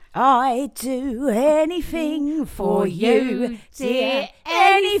 I'd do anything for you, dear,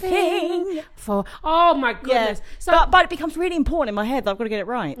 anything for. Oh my goodness! Yeah. So, but it becomes really important in my head that I've got to get it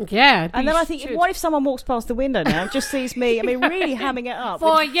right. Yeah, and then I think, what if someone walks past the window now and just sees me? I mean, really hamming it up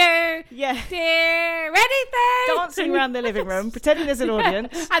for you, yeah, dear, anything, dancing around the living room, pretending there's an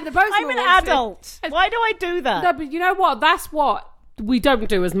audience. And I'm an adult. Why do I do that? No, but you know what? That's what we don't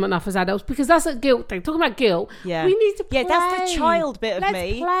do as enough as adults, because that's a guilt thing. Talking about guilt, Yeah. we need to play. Yeah, that's the child bit of Let's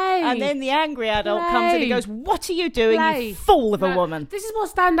me. play. And then the angry adult comes in and Play. goes, "What are you doing, Play. you fool of a No, woman?" This is what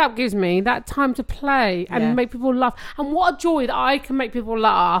stand-up gives me, that time to play and Yeah. make people laugh. And what a joy that I can make people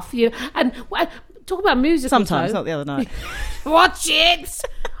laugh. You know, and talk about music. Sometimes, not the other night. Watch it.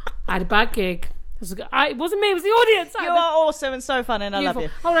 I had a bad gig. It wasn't me, it was the audience. You are awesome and so fun, and I love you.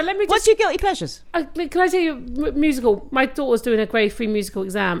 Hold on, let me just... What's your guilty pleasures? Can I tell you, musical? My daughter's doing a grade 3 musical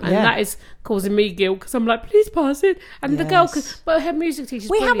exam, and Yeah. that is causing me guilt, because I'm like, please pass it. And the girl, but her music teacher's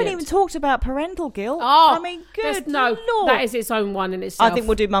We brilliant. haven't even talked about parental guilt. Oh, I mean, good no, Lord. that is its own one in itself. I think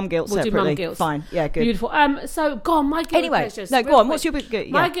we'll do mum guilt We'll do separately. mum guilt. Fine, yeah, good. Beautiful. So, go on, my guilty Anyway, pleasures. no, real go on. quick. What's your big guilty?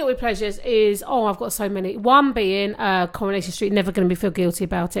 My guilty pleasures is, I've got so many. One being Coronation Street, never going to feel guilty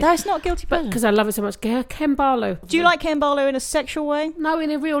about it. That's not guilty pleasure. Because I love it so much. Ken Barlow. Do you like Ken Barlow in a sexual way? No, in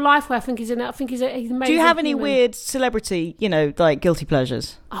a real life way, I think he's amazing. Do you have any weird celebrity, like guilty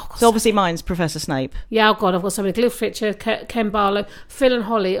pleasures? Oh, God, So obviously mine's Professor Snape. yeah, oh God, I've got so many. Cliff Richard, Ken Barlow, Phil and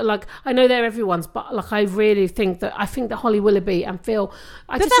Holly. Like, I know they're everyone's, but like, I really think that Holly Willoughby and Phil.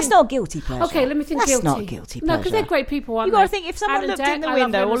 But that's not guilty pleasure. Okay, let me think. That's guilty. not guilty No, pleasure. because they're great people, aren't You they? got to think, if someone Alan looked Deck, in the I love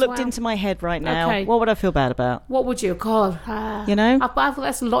window him or as looked well. into my head right now, Okay. what would I feel bad about? What would you? God, You know? I thought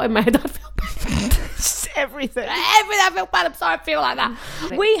that's a lot in my head. I feel bad. Everything. Everything. I feel bad. I'm sorry. I feel like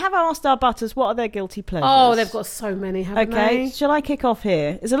that. We have asked our butters what are their guilty pleasures. Oh, they've got so many, haven't Okay, they? shall I kick off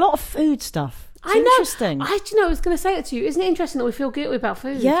here? There's a lot of food stuff. It's I know. interesting. Do you know, I was going to say it to you. Isn't it interesting that we feel guilty about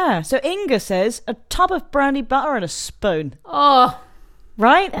food? Yeah, so Inga says a tub of brandy butter and a spoon. Oh,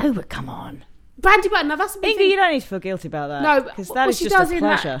 Right? Oh, but come on. brandy butter. Now that's a big Inga, thing. you don't need to feel guilty about that. No, because what that is she just does a in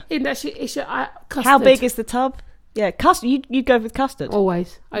pleasure. custard. How big is the tub? Yeah, custard. You'd go with custard.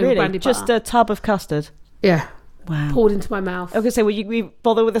 Always over really? brandy butter. Just a tub of custard. Yeah, Wow. poured into my mouth. I was going to say, will you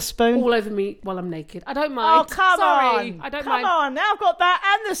bother with a spoon? All over me while I'm naked. I don't mind. Oh, come Sorry, on. I don't Come mind. on. Now I've got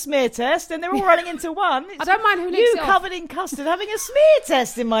that and the smear test, and they're all running into one. I don't mind who nicks You it off. covered in custard having a smear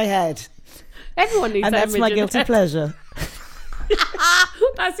test in my head. Everyone needs And that that's my image in guilty their- pleasure.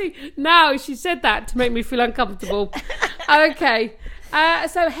 That's it. Now she said that to make me feel uncomfortable. Okay.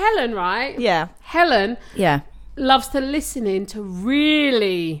 So Helen, right? Yeah. Helen Yeah. loves to listen in to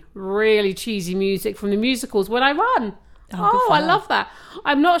really, really cheesy music from the musicals when I run. Oh, good for I her. love that.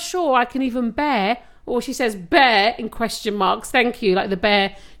 I'm not sure I can even bear, or she says bear in question marks. Thank you, like the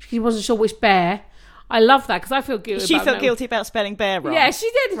bear. She wasn't sure which bear. I love that because I feel guilty. She about felt that. guilty about spelling bear wrong. Yeah, she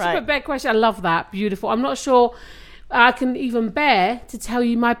did. She Right. put bear question. I love that. Beautiful. I'm not sure I can even bear to tell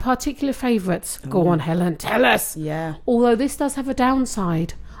you my particular favourites. Go on, Helen. Tell us. Yeah. Although this does have a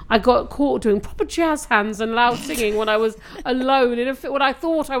downside. I got caught doing proper jazz hands and loud singing when I was alone in a when I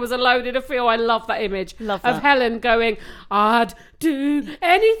thought I was alone in a field. I love that image Love of that. Helen going, "I'd do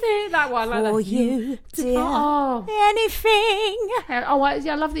anything." That one, like For that. you, dear. Oh, Anything.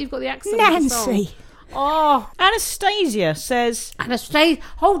 I love that you've got the accent. of the song. Nancy. Oh, Anastasia says... Anastasia.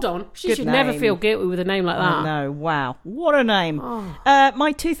 Hold on. She Good should never name. feel guilty with a name like that. Oh, no, wow. What a name. Oh.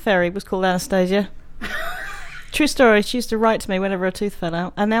 My tooth fairy was called Anastasia. True story. She used to write to me whenever a tooth fell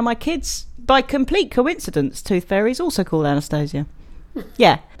out. And now my kids, by complete coincidence, tooth fairy is also called Anastasia.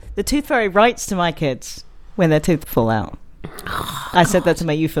 Yeah. The tooth fairy writes to my kids when their teeth fall out. I said that to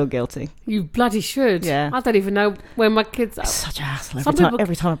make you feel guilty. You bloody should. Yeah. I don't even know when my kids are. Such a hassle Some every time, people-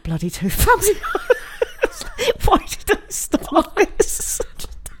 every time a bloody tooth falls out. Why did I start this?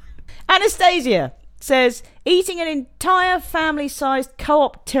 Anastasia says, eating an entire family-sized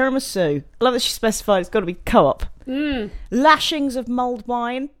co-op tiramisu. I love that she specified it's got to be co-op. Lashings of mulled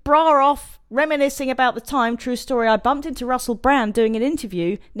wine, bra off, reminiscing about the time, true story, I bumped into Russell Brand doing an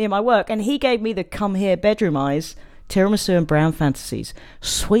interview near my work, and he gave me the come here bedroom eyes. Tiramisu and brown fantasies.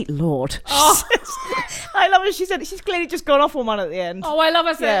 Sweet Lord. Oh. I love it. She said she's clearly just gone off on one at the end. Oh, I love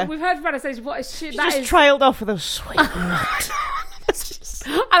her. Yeah. We've heard from Anastasia. What is shit? She That just is. trailed off with a sweet Lord.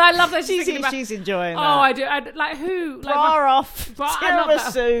 And I love that she's thinking about. She's enjoying Oh, that. I do. Like who? Like Bar off, I love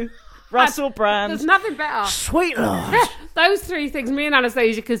that. tiramisu, Russell There's Brand. nothing better. Sweet Lord. Those three things, me and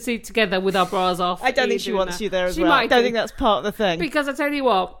Anastasia could see together with our bras off. I don't think she doing wants that. you there as She well. I might don't do. think that's part of the thing. Because I tell you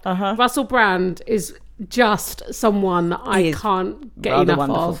what, Uh-huh. Russell Brand is just someone that I He is can't get Rather enough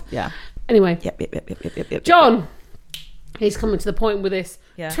wonderful. of. Yeah. Anyway, Yep. John, he's coming to the point with this.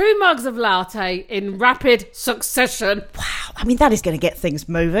 Yeah. 2 mugs of latte in rapid succession. Wow. I mean, that is going to get things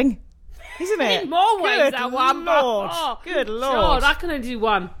moving, isn't it? In more ways Good than one. but- Lord. Oh, Good Lord. God, I can only do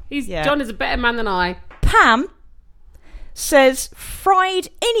one. Yeah. John is a better man than I. Pam says fried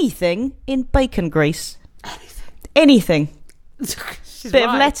anything in bacon grease. Anything. She's Bit of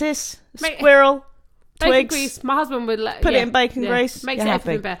right. lettuce, Mate, squirrel, Bacon twigs. grease. My husband would let Put it in bacon grease, Makes you're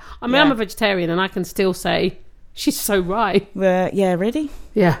everything happy. better. I mean, Yeah. I'm a vegetarian and I can still say She's so right. Yeah, really?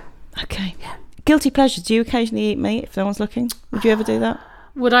 Yeah. Okay. Yeah. Guilty pleasures. Do you occasionally eat meat if no one's looking? Would you ever do that?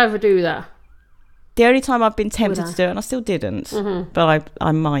 Would I ever do that? The only time I've been tempted to do it, and I still didn't, but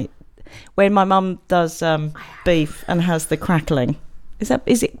I might. When my mum does beef and has the crackling. Is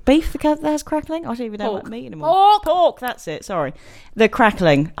it beef that has crackling? I don't even know what meat anymore. Pork, that's it, sorry. The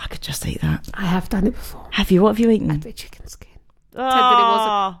crackling. I could just eat that. I have done it before. Have you? What have you eaten? I did chicken skin.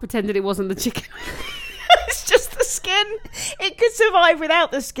 Pretended it wasn't the chicken. It's just the skin. It could survive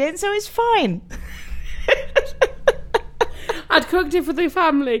without the skin, so it's fine. I'd cooked it for the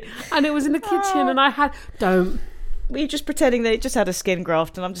family, and it was in the kitchen, and I had... Don't. Were you just pretending that it just had a skin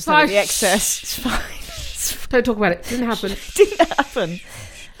graft, and I'm just having the excess? It's fine. Don't talk about it. Didn't happen. Didn't happen.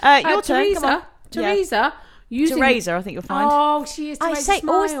 Your turn. Come on. Teresa. Teresa, I think you'll find. Oh, she is Teresa I say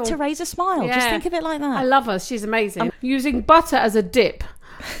Smile. always Teresa Smile. Yeah. Just think of it like that. I love her. She's amazing. Using butter as a dip.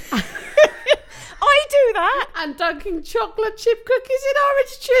 I do that. And dunking chocolate chip cookies in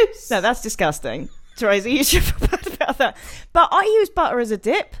orange juice. No, that's disgusting. Teresa, you should feel bad about that. But I use butter as a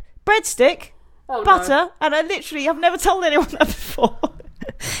dip, breadstick, butter, and I've never told anyone that before.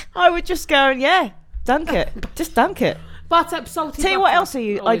 I would just go and dunk it. Just dunk it. Butter, salty Tell you butter. what else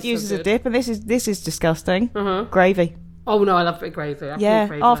I'd use as a dip, and this is disgusting. Gravy. Oh no, I love a bit of gravy.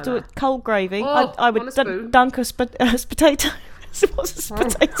 After cold gravy, I would dunk a potato. What's a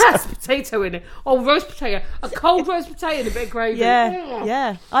potato? Has potato in it. Oh, roast potato. A cold roast potato and a bit of gravy.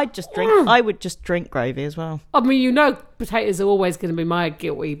 Yeah. I would just drink gravy as well. I mean, potatoes are always going to be my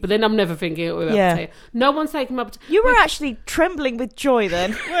guilty, but then I'm never thinking guilty about potato. No one's taking my potato. You were actually trembling with joy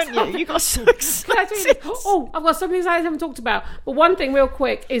then, weren't you? You got so excited. I've got something I haven't talked about. But one thing real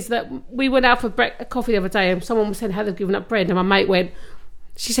quick is that we went out for coffee the other day and someone was saying how they've given up bread, and my mate went,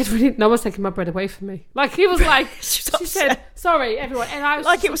 she said, really, no one's taking my bread away from me. Like, he was like, she said, sorry, everyone. And I was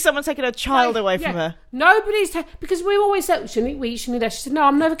like it was someone taking a child away from her. Nobody's because we always said, shouldn't we eat, shouldn't we? She said, no,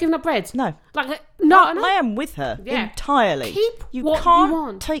 I'm never giving up bread. No. No. I am with her entirely. Keep you what can't you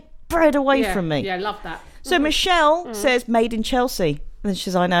want. Take bread away from me. Yeah, I love that. So Michelle says made in Chelsea. And she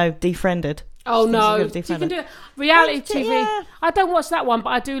says, I know, defriended. Oh no, you can do it. Reality TV. Yeah. I don't watch that one, but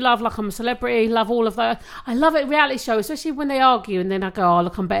I do love Like I'm a Celebrity, love all of that. I love it, reality show, especially when they argue and then I go, oh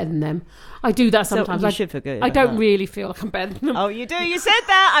look, I'm better than them. I do that sometimes. So you should feel good. I don't really feel like I'm better than them. Oh, you do. You said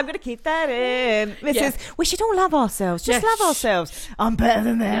that. I'm going to keep that in. Mrs. We should all love ourselves. Just love ourselves. I'm better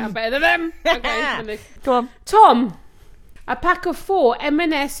than them. Yeah, I'm better than them. Okay, go on. Tom, a pack of 4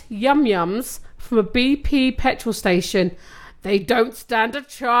 M&S Yum Yums from a BP petrol station. They don't stand a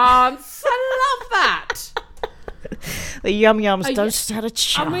chance. I love that. The Yum Yums don't stand a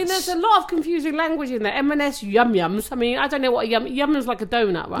chance. I mean, there's a lot of confusing language in there. M&S Yum Yums. I mean, I don't know what a yum is, like a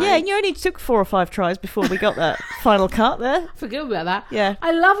donut, right? Yeah, and you only took 4 or 5 tries before we got that final cut there. Forget about that. Yeah.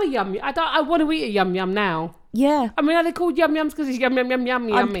 I love a yum. I want to eat a yum yum now. Yeah. I mean, are they called yum yums because it's yum yum yum yum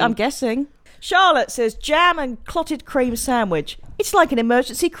yummy? I'm guessing. Charlotte says jam and clotted cream sandwich. It's like an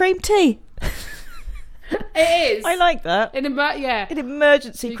emergency cream tea. It is. I like that. An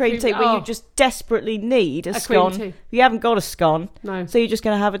emergency cream tea where you just desperately need a scone. Cream tea. You haven't got a scone. No. So you're just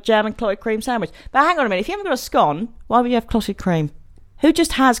going to have a jam and clotted cream sandwich. But hang on a minute. If you haven't got a scone, why would you have clotted cream? Who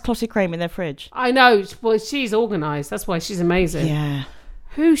just has clotted cream in their fridge? I know. Well, she's organised. That's why she's amazing. Yeah.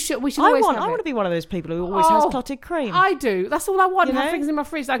 We should always have I want to it. be one of those people who always has clotted cream. I do. That's all I want. You Have know? things in my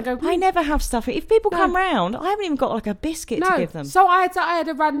fridge that I can go. I never have stuff. If people come round, I haven't even got like a biscuit to give them. So I had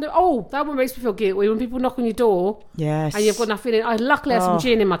a random. Oh, that one makes me feel guilty when people knock on your door. Yes. And you've got nothing in. I luckily have some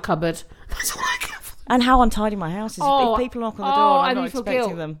gin in my cupboard. That's all I have. And how untidy my house is. If people knock on the door and I'm not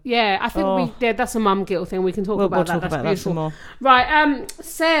expecting them. Yeah, I think that's a mum guilt thing. We can talk about that. We'll talk about that some more. Right,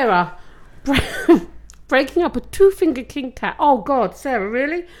 Sarah. Breaking up a 2-finger Kit Kat. Oh, God, Sarah,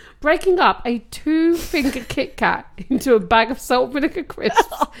 really? Breaking up a 2-finger Kit Kat into a bag of salt vinegar crisps,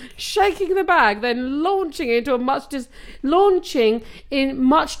 shaking the bag, then launching in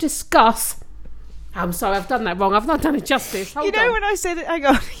much disgust. I'm sorry, I've done that wrong. I've not done it justice. Hold on. When I said it, hang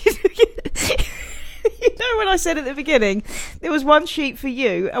on. You know when I said at the beginning, there was one sheet for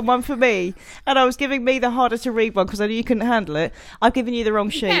you and one for me, and I was giving me the harder to read one because I knew you couldn't handle it. I've given you the wrong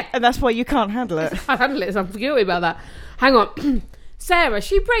sheet, and that's why you can't handle it. I handle it, so I'm guilty about that. Hang on. Sarah,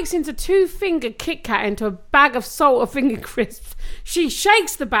 she breaks into 2-finger Kit Kat into a bag of salt or finger crisps. She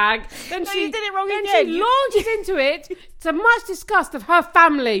shakes the bag, then you did it wrong then again. She launches into it to much disgust of her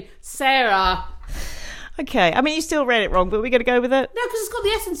family. Sarah. Okay, I mean, you still read it wrong, but we're going to go with it. No, because it's got the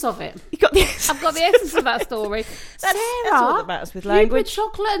essence of it. You got the I've got the essence of that story. That's all that matters with language.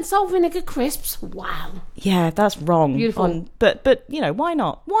 Chocolate and salt vinegar crisps. Wow. Yeah, that's wrong. Beautiful. But you know, why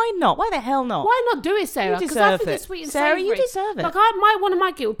not? Why not? Why the hell not? Why not do it, Sarah? You Because I think deserve it's it. sweet and Sarah, savoury. you deserve it. Like one of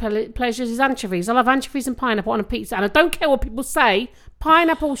my guilty pleasures is anchovies. I love anchovies and pineapple on a pizza, and I don't care what people say.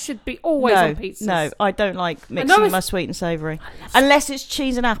 Pineapple should be always on pizzas. No, I don't like mixing my sweet and savoury. Unless it's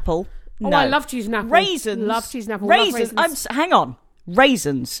cheese and apple. Oh, No. I love cheese and apple. Raisins. Love cheese and apple. Raisins. Hang on.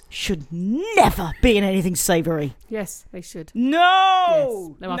 Raisins should never be in anything savoury. Yes, they should. No.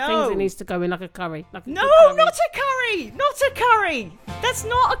 Yes. There are things that needs to go in like a curry. Like a No, good curry. not a curry. Not a curry. That's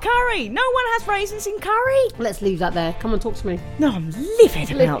not a curry. No one has raisins in curry. Let's leave that there. Come on, talk to me. No, I'm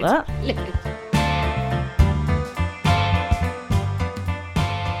livid about that. Livid.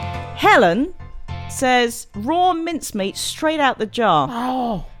 Helen says raw mincemeat straight out the jar.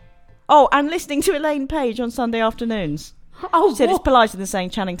 Oh, And listening to Elaine Page on Sunday afternoons. oh, She said it's what? politer than saying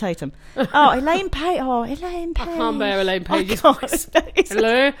Channing Tatum. Elaine Page. Elaine Page. I can't bear Elaine Page's I can't. voice. It's-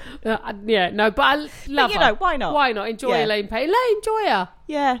 Hello? Yeah, no, but I love you her. know, why not? Why not? Enjoy Yeah. Elaine Page. Enjoy her.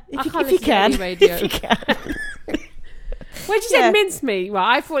 Yeah, I if you can't can. listen to any radio. If you can. When she said Yeah. mincemeat,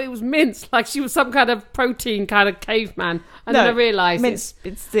 right, I thought it was mince, like she was some kind of protein kind of caveman. And then I realised mince.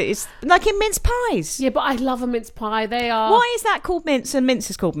 It's like in mince pies. Yeah, but I love a mince pie. They are... Why is that called mince and mince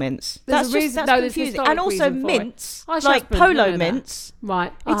is called mince? There's That's a reason- that's no, there's a confusing. historic And also reason for it. mince, Oh, it's like just polo know that. mince.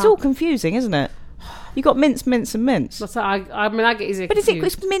 Right. It's all confusing, isn't it? You got mince, mince, and mince. So I mean, I get easily But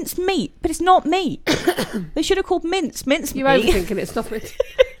confused. it's minced meat, but it's not meat. They should have called mince You're meat. overthinking it. Stop it.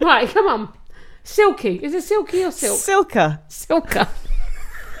 Right, come on. Silky. Is it silky or silk? Silka. Silka.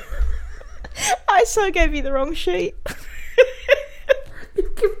 I so gave you the wrong sheet.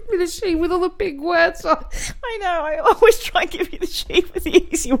 You've given me the sheet with all the big words on. I know, I always try and give you the sheet with the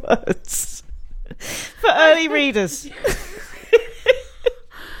easy words. For early readers.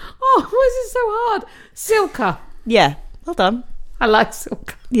 Oh, why is it so hard? Silka. Yeah, well done. I like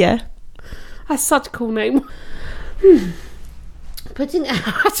Silka. Yeah. That's such a cool name. Putting... I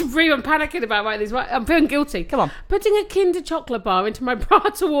had to breathe. I'm panicking about writing these. Right, I'm feeling guilty. Come on. Putting a Kinder chocolate bar into my bra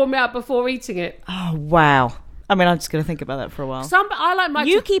to warm it up before eating it. Oh, wow. I mean, I'm just going to think about that for a while. I like my...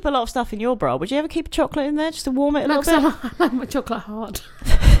 You keep a lot of stuff in your bra. Would you ever keep chocolate in there just to warm it a No, little bit? 'cause I like my chocolate hard.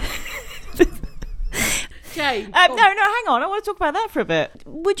 Jane. No, hang on. I want to talk about that for a bit.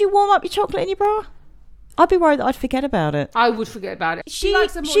 Would you warm up your chocolate in your bra? I'd be worried that I'd forget about it. I would forget about it. She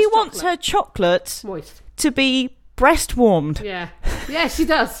likes a moist wants her chocolate. chocolate Moist. to be breast warmed. Yeah. Yeah, she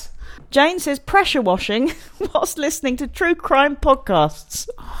does. Jane says pressure washing whilst listening to true crime podcasts.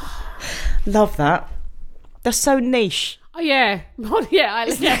 Love that. That's so niche. Oh, yeah. No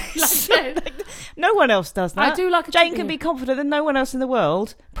one else does that. I do like a Jane chicken- can be confident that no one else in the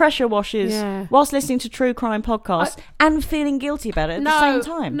world pressure washes Yeah. whilst listening to true crime podcasts and feeling guilty about it at the same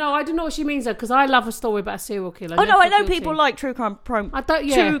time. No, I don't know what she means though, because I love a story about a serial killer. Oh no, I know Guilty. people like true crime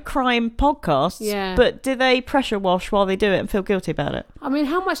Yeah. true crime podcasts. Yeah. But do they pressure wash while they do it and feel guilty about it? I mean,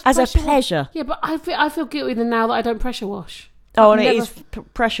 how much As a pressure wash- pleasure. Yeah, but I feel guilty now that I don't pressure wash. Oh, I've and it never- is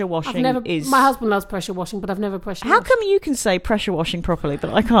pressure washing. Is My husband loves pressure washing, but I've never pressure How washed. come you can say pressure washing properly,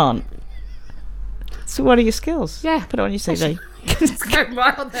 but I can't? It's one of your skills. Yeah. Put it on your CV.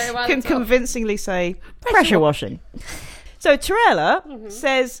 Right on there, right Can on top. convincingly say pressure washing. So Torella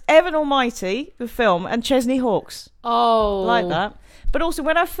says Evan Almighty, the film, and Chesney Hawkes. Oh, Like that. But also,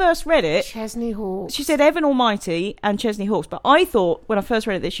 when I first read it, Chesney Hawkes. she said Evan Almighty and Chesney Hawkes. But I thought, when I first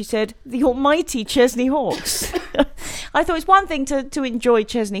read it, that she said the almighty Chesney Hawkes. I thought it's one thing to enjoy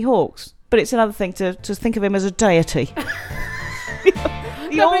Chesney Hawkes, but it's another thing to think of him as a deity.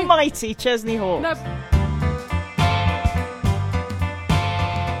 The No, but- almighty Chesney Hawkes. No,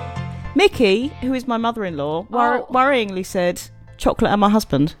 Mickey, who is my mother-in-law, worryingly said, chocolate and my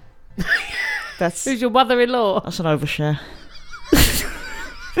husband. That's who's your mother-in-law? an overshare.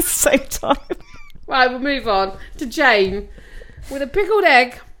 At the same time. Right, we'll move on to Jane with a pickled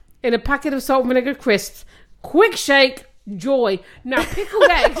egg in a packet of salt and vinegar crisps. Quick shake, joy. Now, pickled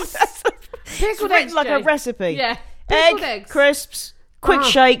eggs. Pickled eggs, like a Jane. recipe. Yeah, Egg, pickled eggs. crisps, quick Ah.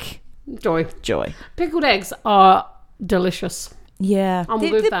 shake, Joy. joy. Pickled eggs are delicious. Yeah. I'm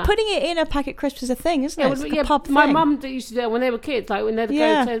with that. Putting it in a packet crisp is a thing, isn't it? It's like a pub my thing. mum used to do it when they were kids. Like when they'd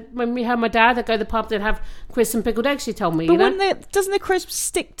Yeah. go to, when we had my dad, they'd go to the pub, they'd have crisps and pickled eggs. She told me, But you know. doesn't the crisp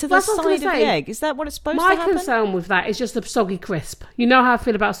stick to the That's what I was side gonna of the say. egg? Is that what it's supposed My to happen? concern with that is just the soggy crisp. You know how I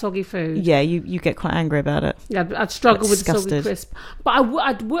feel about soggy food. Yeah, you get quite angry about it. Yeah, I'd struggle with the soggy Disgusted. crisp. But I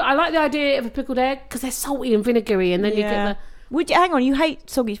like the idea of a pickled egg because they're salty and vinegary, and then you get the. Hang on, you hate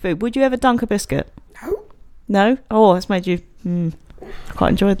soggy food. Would you ever dunk a biscuit? No. No? Oh, that's made you... I quite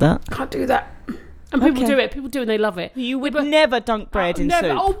enjoyed that. Can't do that. And people Okay. do it. People do it and they love it. You would But- never dunk bread in never.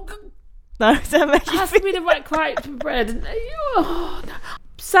 soup. Oh, No, that makes it you has to be the right type of bread. And, oh, no.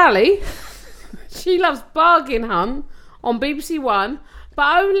 Sally, she loves Bargain Hunt on BBC One,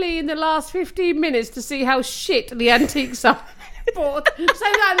 but only in the last 15 minutes to see how shit the antiques are. So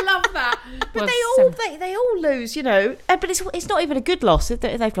I love that. But Well, they all lose, you know. But it's not even a good loss.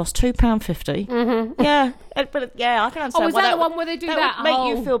 They've lost £2.50. Mm-hmm. Yeah, but yeah, I can understand. Oh, is why that the one where they do that? would make Oh.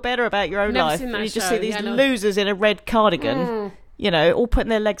 you feel better about your own Never life. seen that You just show. see these Yeah, no. losers in a red cardigan, you know, all putting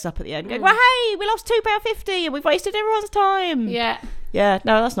their legs up at the end, going, "Well, hey, we lost £2.50 and we've wasted everyone's time." Yeah. Yeah,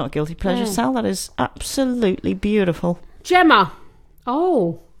 no, that's not a guilty pleasure, Sal. That is absolutely beautiful. Gemma.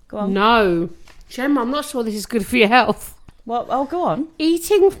 Oh. Go on. No. Gemma, I'm not sure this is good for your health. Well, go on.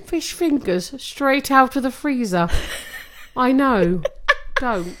 Eating fish fingers straight out of the freezer. I know.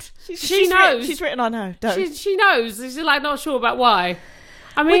 Don't. She knows. She's written, "I know." Don't. She knows. She's like not sure about why.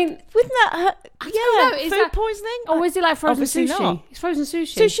 I mean, Wouldn't that hurt? don't know, is food that- poisoning? or is it like frozen Obviously sushi? not. It's frozen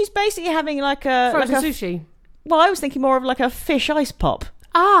sushi. So she's basically having like a frozen like a, sushi. Well, I was thinking more of like a fish ice pop.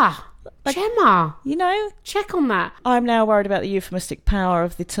 Ah, Gemma, You know, check on that. I'm now worried about the euphemistic power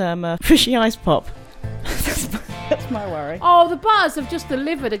of the term fishy ice pop. That's my worry. Oh, the butters have just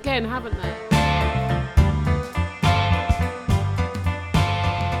delivered again, haven't they?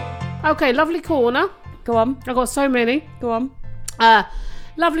 Okay, lovely corner. Go on, I've got so many. go on.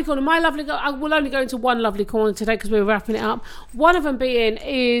 Lovely corner. My lovely. I will only go into one lovely corner today because we're wrapping it up. One of them being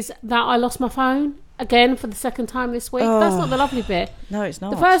is that I lost my phone again for the second time this week. That's not the lovely bit. No, it's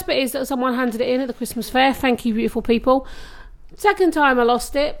not. The first bit is that someone handed it in at the Christmas fair. Thank you, beautiful people. Second time I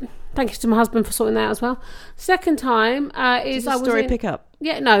lost it. Thank you to my husband for sorting that out as well. Second time is Did I the was story in. pick up?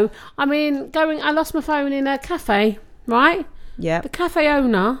 Yeah, no. I mean, I lost my phone in a cafe, right? Yeah. The cafe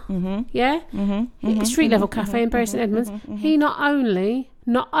owner, street level cafe in Bury St Edmunds, he not only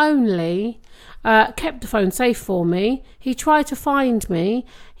kept the phone safe for me, he tried to find me,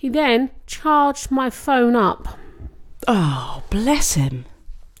 he then charged my phone up. Oh, bless him.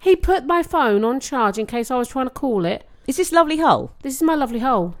 He put my phone on charge in case I was trying to call it. Is this Lovely Hull? This is my Lovely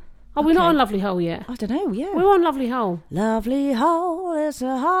Hole. Oh, we're not on Lovely Hole yet. I don't know. Yeah. We're on Lovely Hole. Lovely Hole is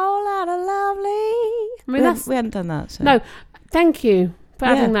a whole lot of lovely. I mean, we hadn't done that. So. No, thank you for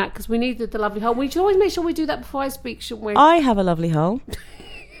Yeah. adding that because we needed the Lovely Hole. We should always make sure we do that before I speak, shouldn't we? I have a lovely hole.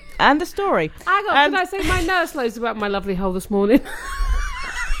 And a story. Hang on, And- can I say my nurse knows about my lovely hole this morning?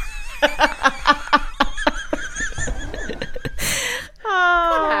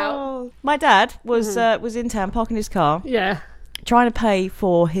 Oh. My dad was in town parking his car, Yeah. trying to pay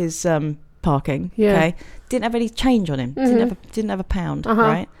for his parking. Yeah. Okay, didn't have any change on him. Didn't have a pound.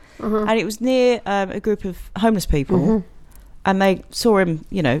 Right, and it was near a group of homeless people, and they saw him.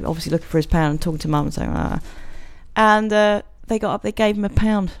 You know, obviously looking for his pound, and talking to mum and saying, and they got up. They gave him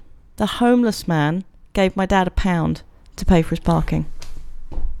 £1. The homeless man gave my dad £1 to pay for his parking.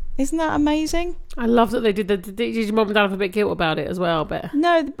 Isn't that amazing? I love that they did that. Did your mum and dad have a bit guilt about it as well? But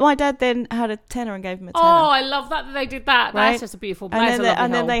No, my dad then had a tenner and gave him a tenner. oh, I love that they did that. Right. That's just a beautiful. And That's then,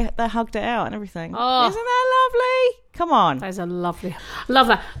 a lovely hole. they hugged it out and everything. Oh. Isn't that lovely? Come on. That is a lovely. Love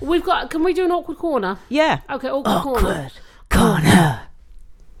that. We've got. Can we do an awkward corner? Yeah. Okay, awkward corner. Corner.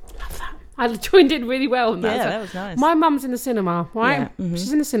 Love that. I joined in really well. On that. Yeah, So, that was nice. my mum's in the cinema, right? Yeah,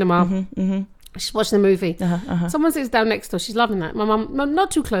 She's in the cinema. She's watching the movie. Someone sits down next to her. She's loving that. My mum,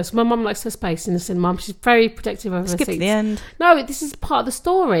 not too close. My mum likes her space in the cinema. She's very protective of her Skip to seats. the end. No, this is part of the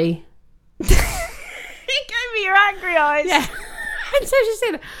story. You gave me your angry eyes. Yeah. And so she's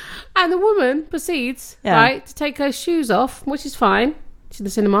in, and the woman proceeds, right, to take her shoes off, which is fine. She's in the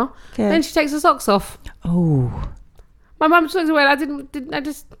cinema. Okay. Then she takes her socks off. Oh, My mum just looked away. I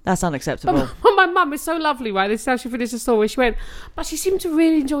just. that's unacceptable. My mum is so lovely, right? This is how she finished the story. She went, but she seemed to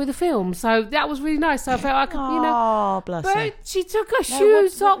really enjoy the film, so that was really nice. So I felt I could, Oh, bless her. But she took her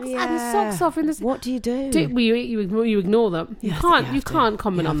shoes, socks, and socks off in the. What do you do? You ignore them. You have to. can't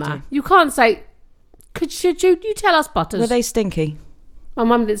comment You on have that. to. You can't say. Should you tell us, Butters? Were they stinky? My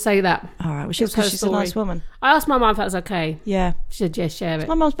mum didn't say that. All right. Well, It was her because she's a story. nice woman. I asked my mum if that was okay. Yeah. She said, yes, share it.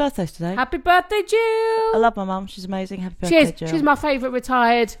 My mum's birthday's today. Happy birthday, Jill! I love my mum. She's amazing. Happy She birthday, is. Jill. She's my favourite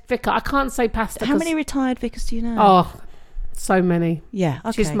retired vicar. I can't say pastor. How 'cause- many retired vicars do you know? Oh, so many. Yeah.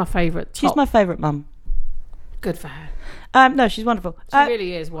 Okay. She's my favourite. She's Top. my favourite mum. Good for her. No, she's wonderful. She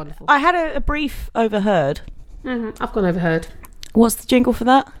really is wonderful. I had a brief overheard. I've gone overheard. What's the jingle for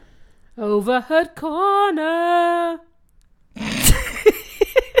that? Overheard corner.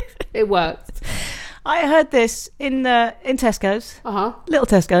 It worked. I heard this in Tesco's, Uh-huh. little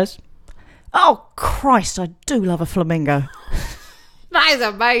Tesco's. Oh Christ, I do love a flamingo. That That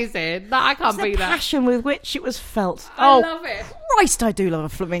is amazing. I can't The beat that. passion with which it was felt. I love it. Christ, I do love a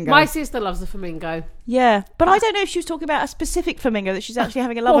flamingo. My sister loves a flamingo. Yeah, but I don't know if she was talking about a specific flamingo that she's actually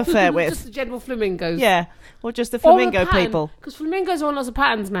having a love affair with. Just the general flamingos. Yeah, or just the flamingo people. Because flamingos are on lots of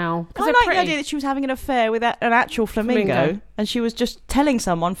patterns now. I like the idea that she was having an affair with an actual flamingo, and she was just telling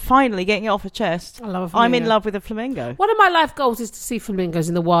someone, finally getting it off her chest. I love a flamingo. I'm in love with a flamingo. One of my life goals is to see flamingos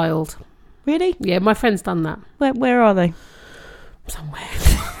in the wild. Really? Yeah, my friend's done that. Where are they? Somewhere.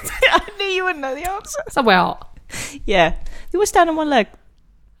 I knew you wouldn't know the answer. Somewhere hot. Yeah. They were standing on one leg.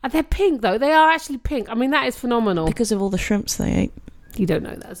 And they're pink, though. They are actually pink. I mean, that is phenomenal. Because of all the shrimps they ate. You don't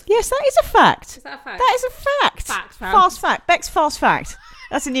know that. Yes, that is a fact. Is that a fact? That is a fact. Fact, fam. Fast fact. Beck's fast fact.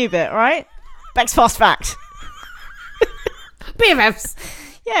 That's a new bit, right? Beck's fast fact. BFFs.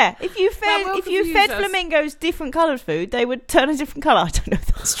 Yeah, if you fed confuse us. flamingos different coloured food, they would turn a different colour. I don't know if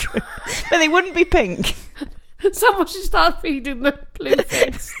that's true, but they wouldn't be pink. Someone should start feeding the blue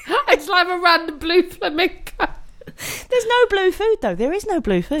things. It's like a random blue flamingo. There's no blue food though. There is no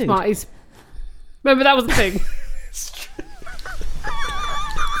blue food. Smarties. Remember that was the thing.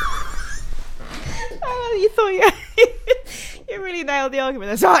 Oh, you thought you really nailed the argument.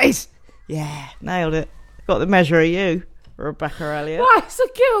 That's Smarties. Yeah, nailed it. Got the measure of you, Rebecca Elliott. Why? It's a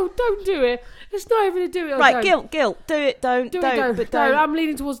guilt. Don't do it. It's not even a do it or Right, don't. guilt. Do it, don't. Do it, don't. But No, don't. I'm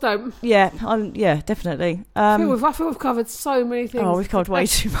leaning towards don't. Yeah, definitely. I feel we've covered so many things. We've covered way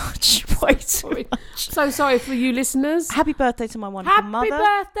too much. Way too Sorry. much. So sorry for you listeners. Happy birthday to my wonderful Happy mother.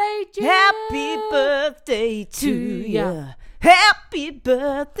 birthday, Jill. Happy birthday to ya. you. Happy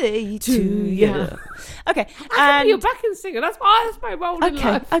birthday to you. Okay, I can be your backing singer. That's my role in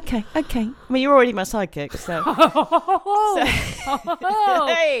life. okay. I mean, you're already my sidekick, so.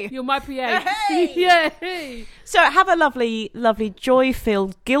 Hey. You're my PA. Hey. Yay. So have a lovely,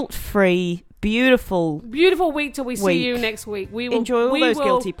 joy-filled, guilt-free, beautiful. Beautiful week till we see Week. you next week. We will Enjoy all those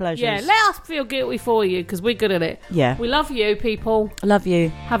guilty pleasures. Yeah, let us feel guilty for you because we're good at it. Yeah. We love you, people. I love you.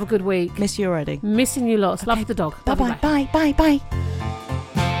 Have a good week. Miss you already. Missing you lots. Love the dog. Love you, Bye.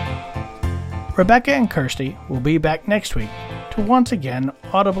 Rebecca and Kirsty will be back next week to once again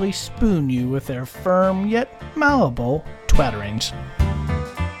audibly spoon you with their firm yet malleable twatterings.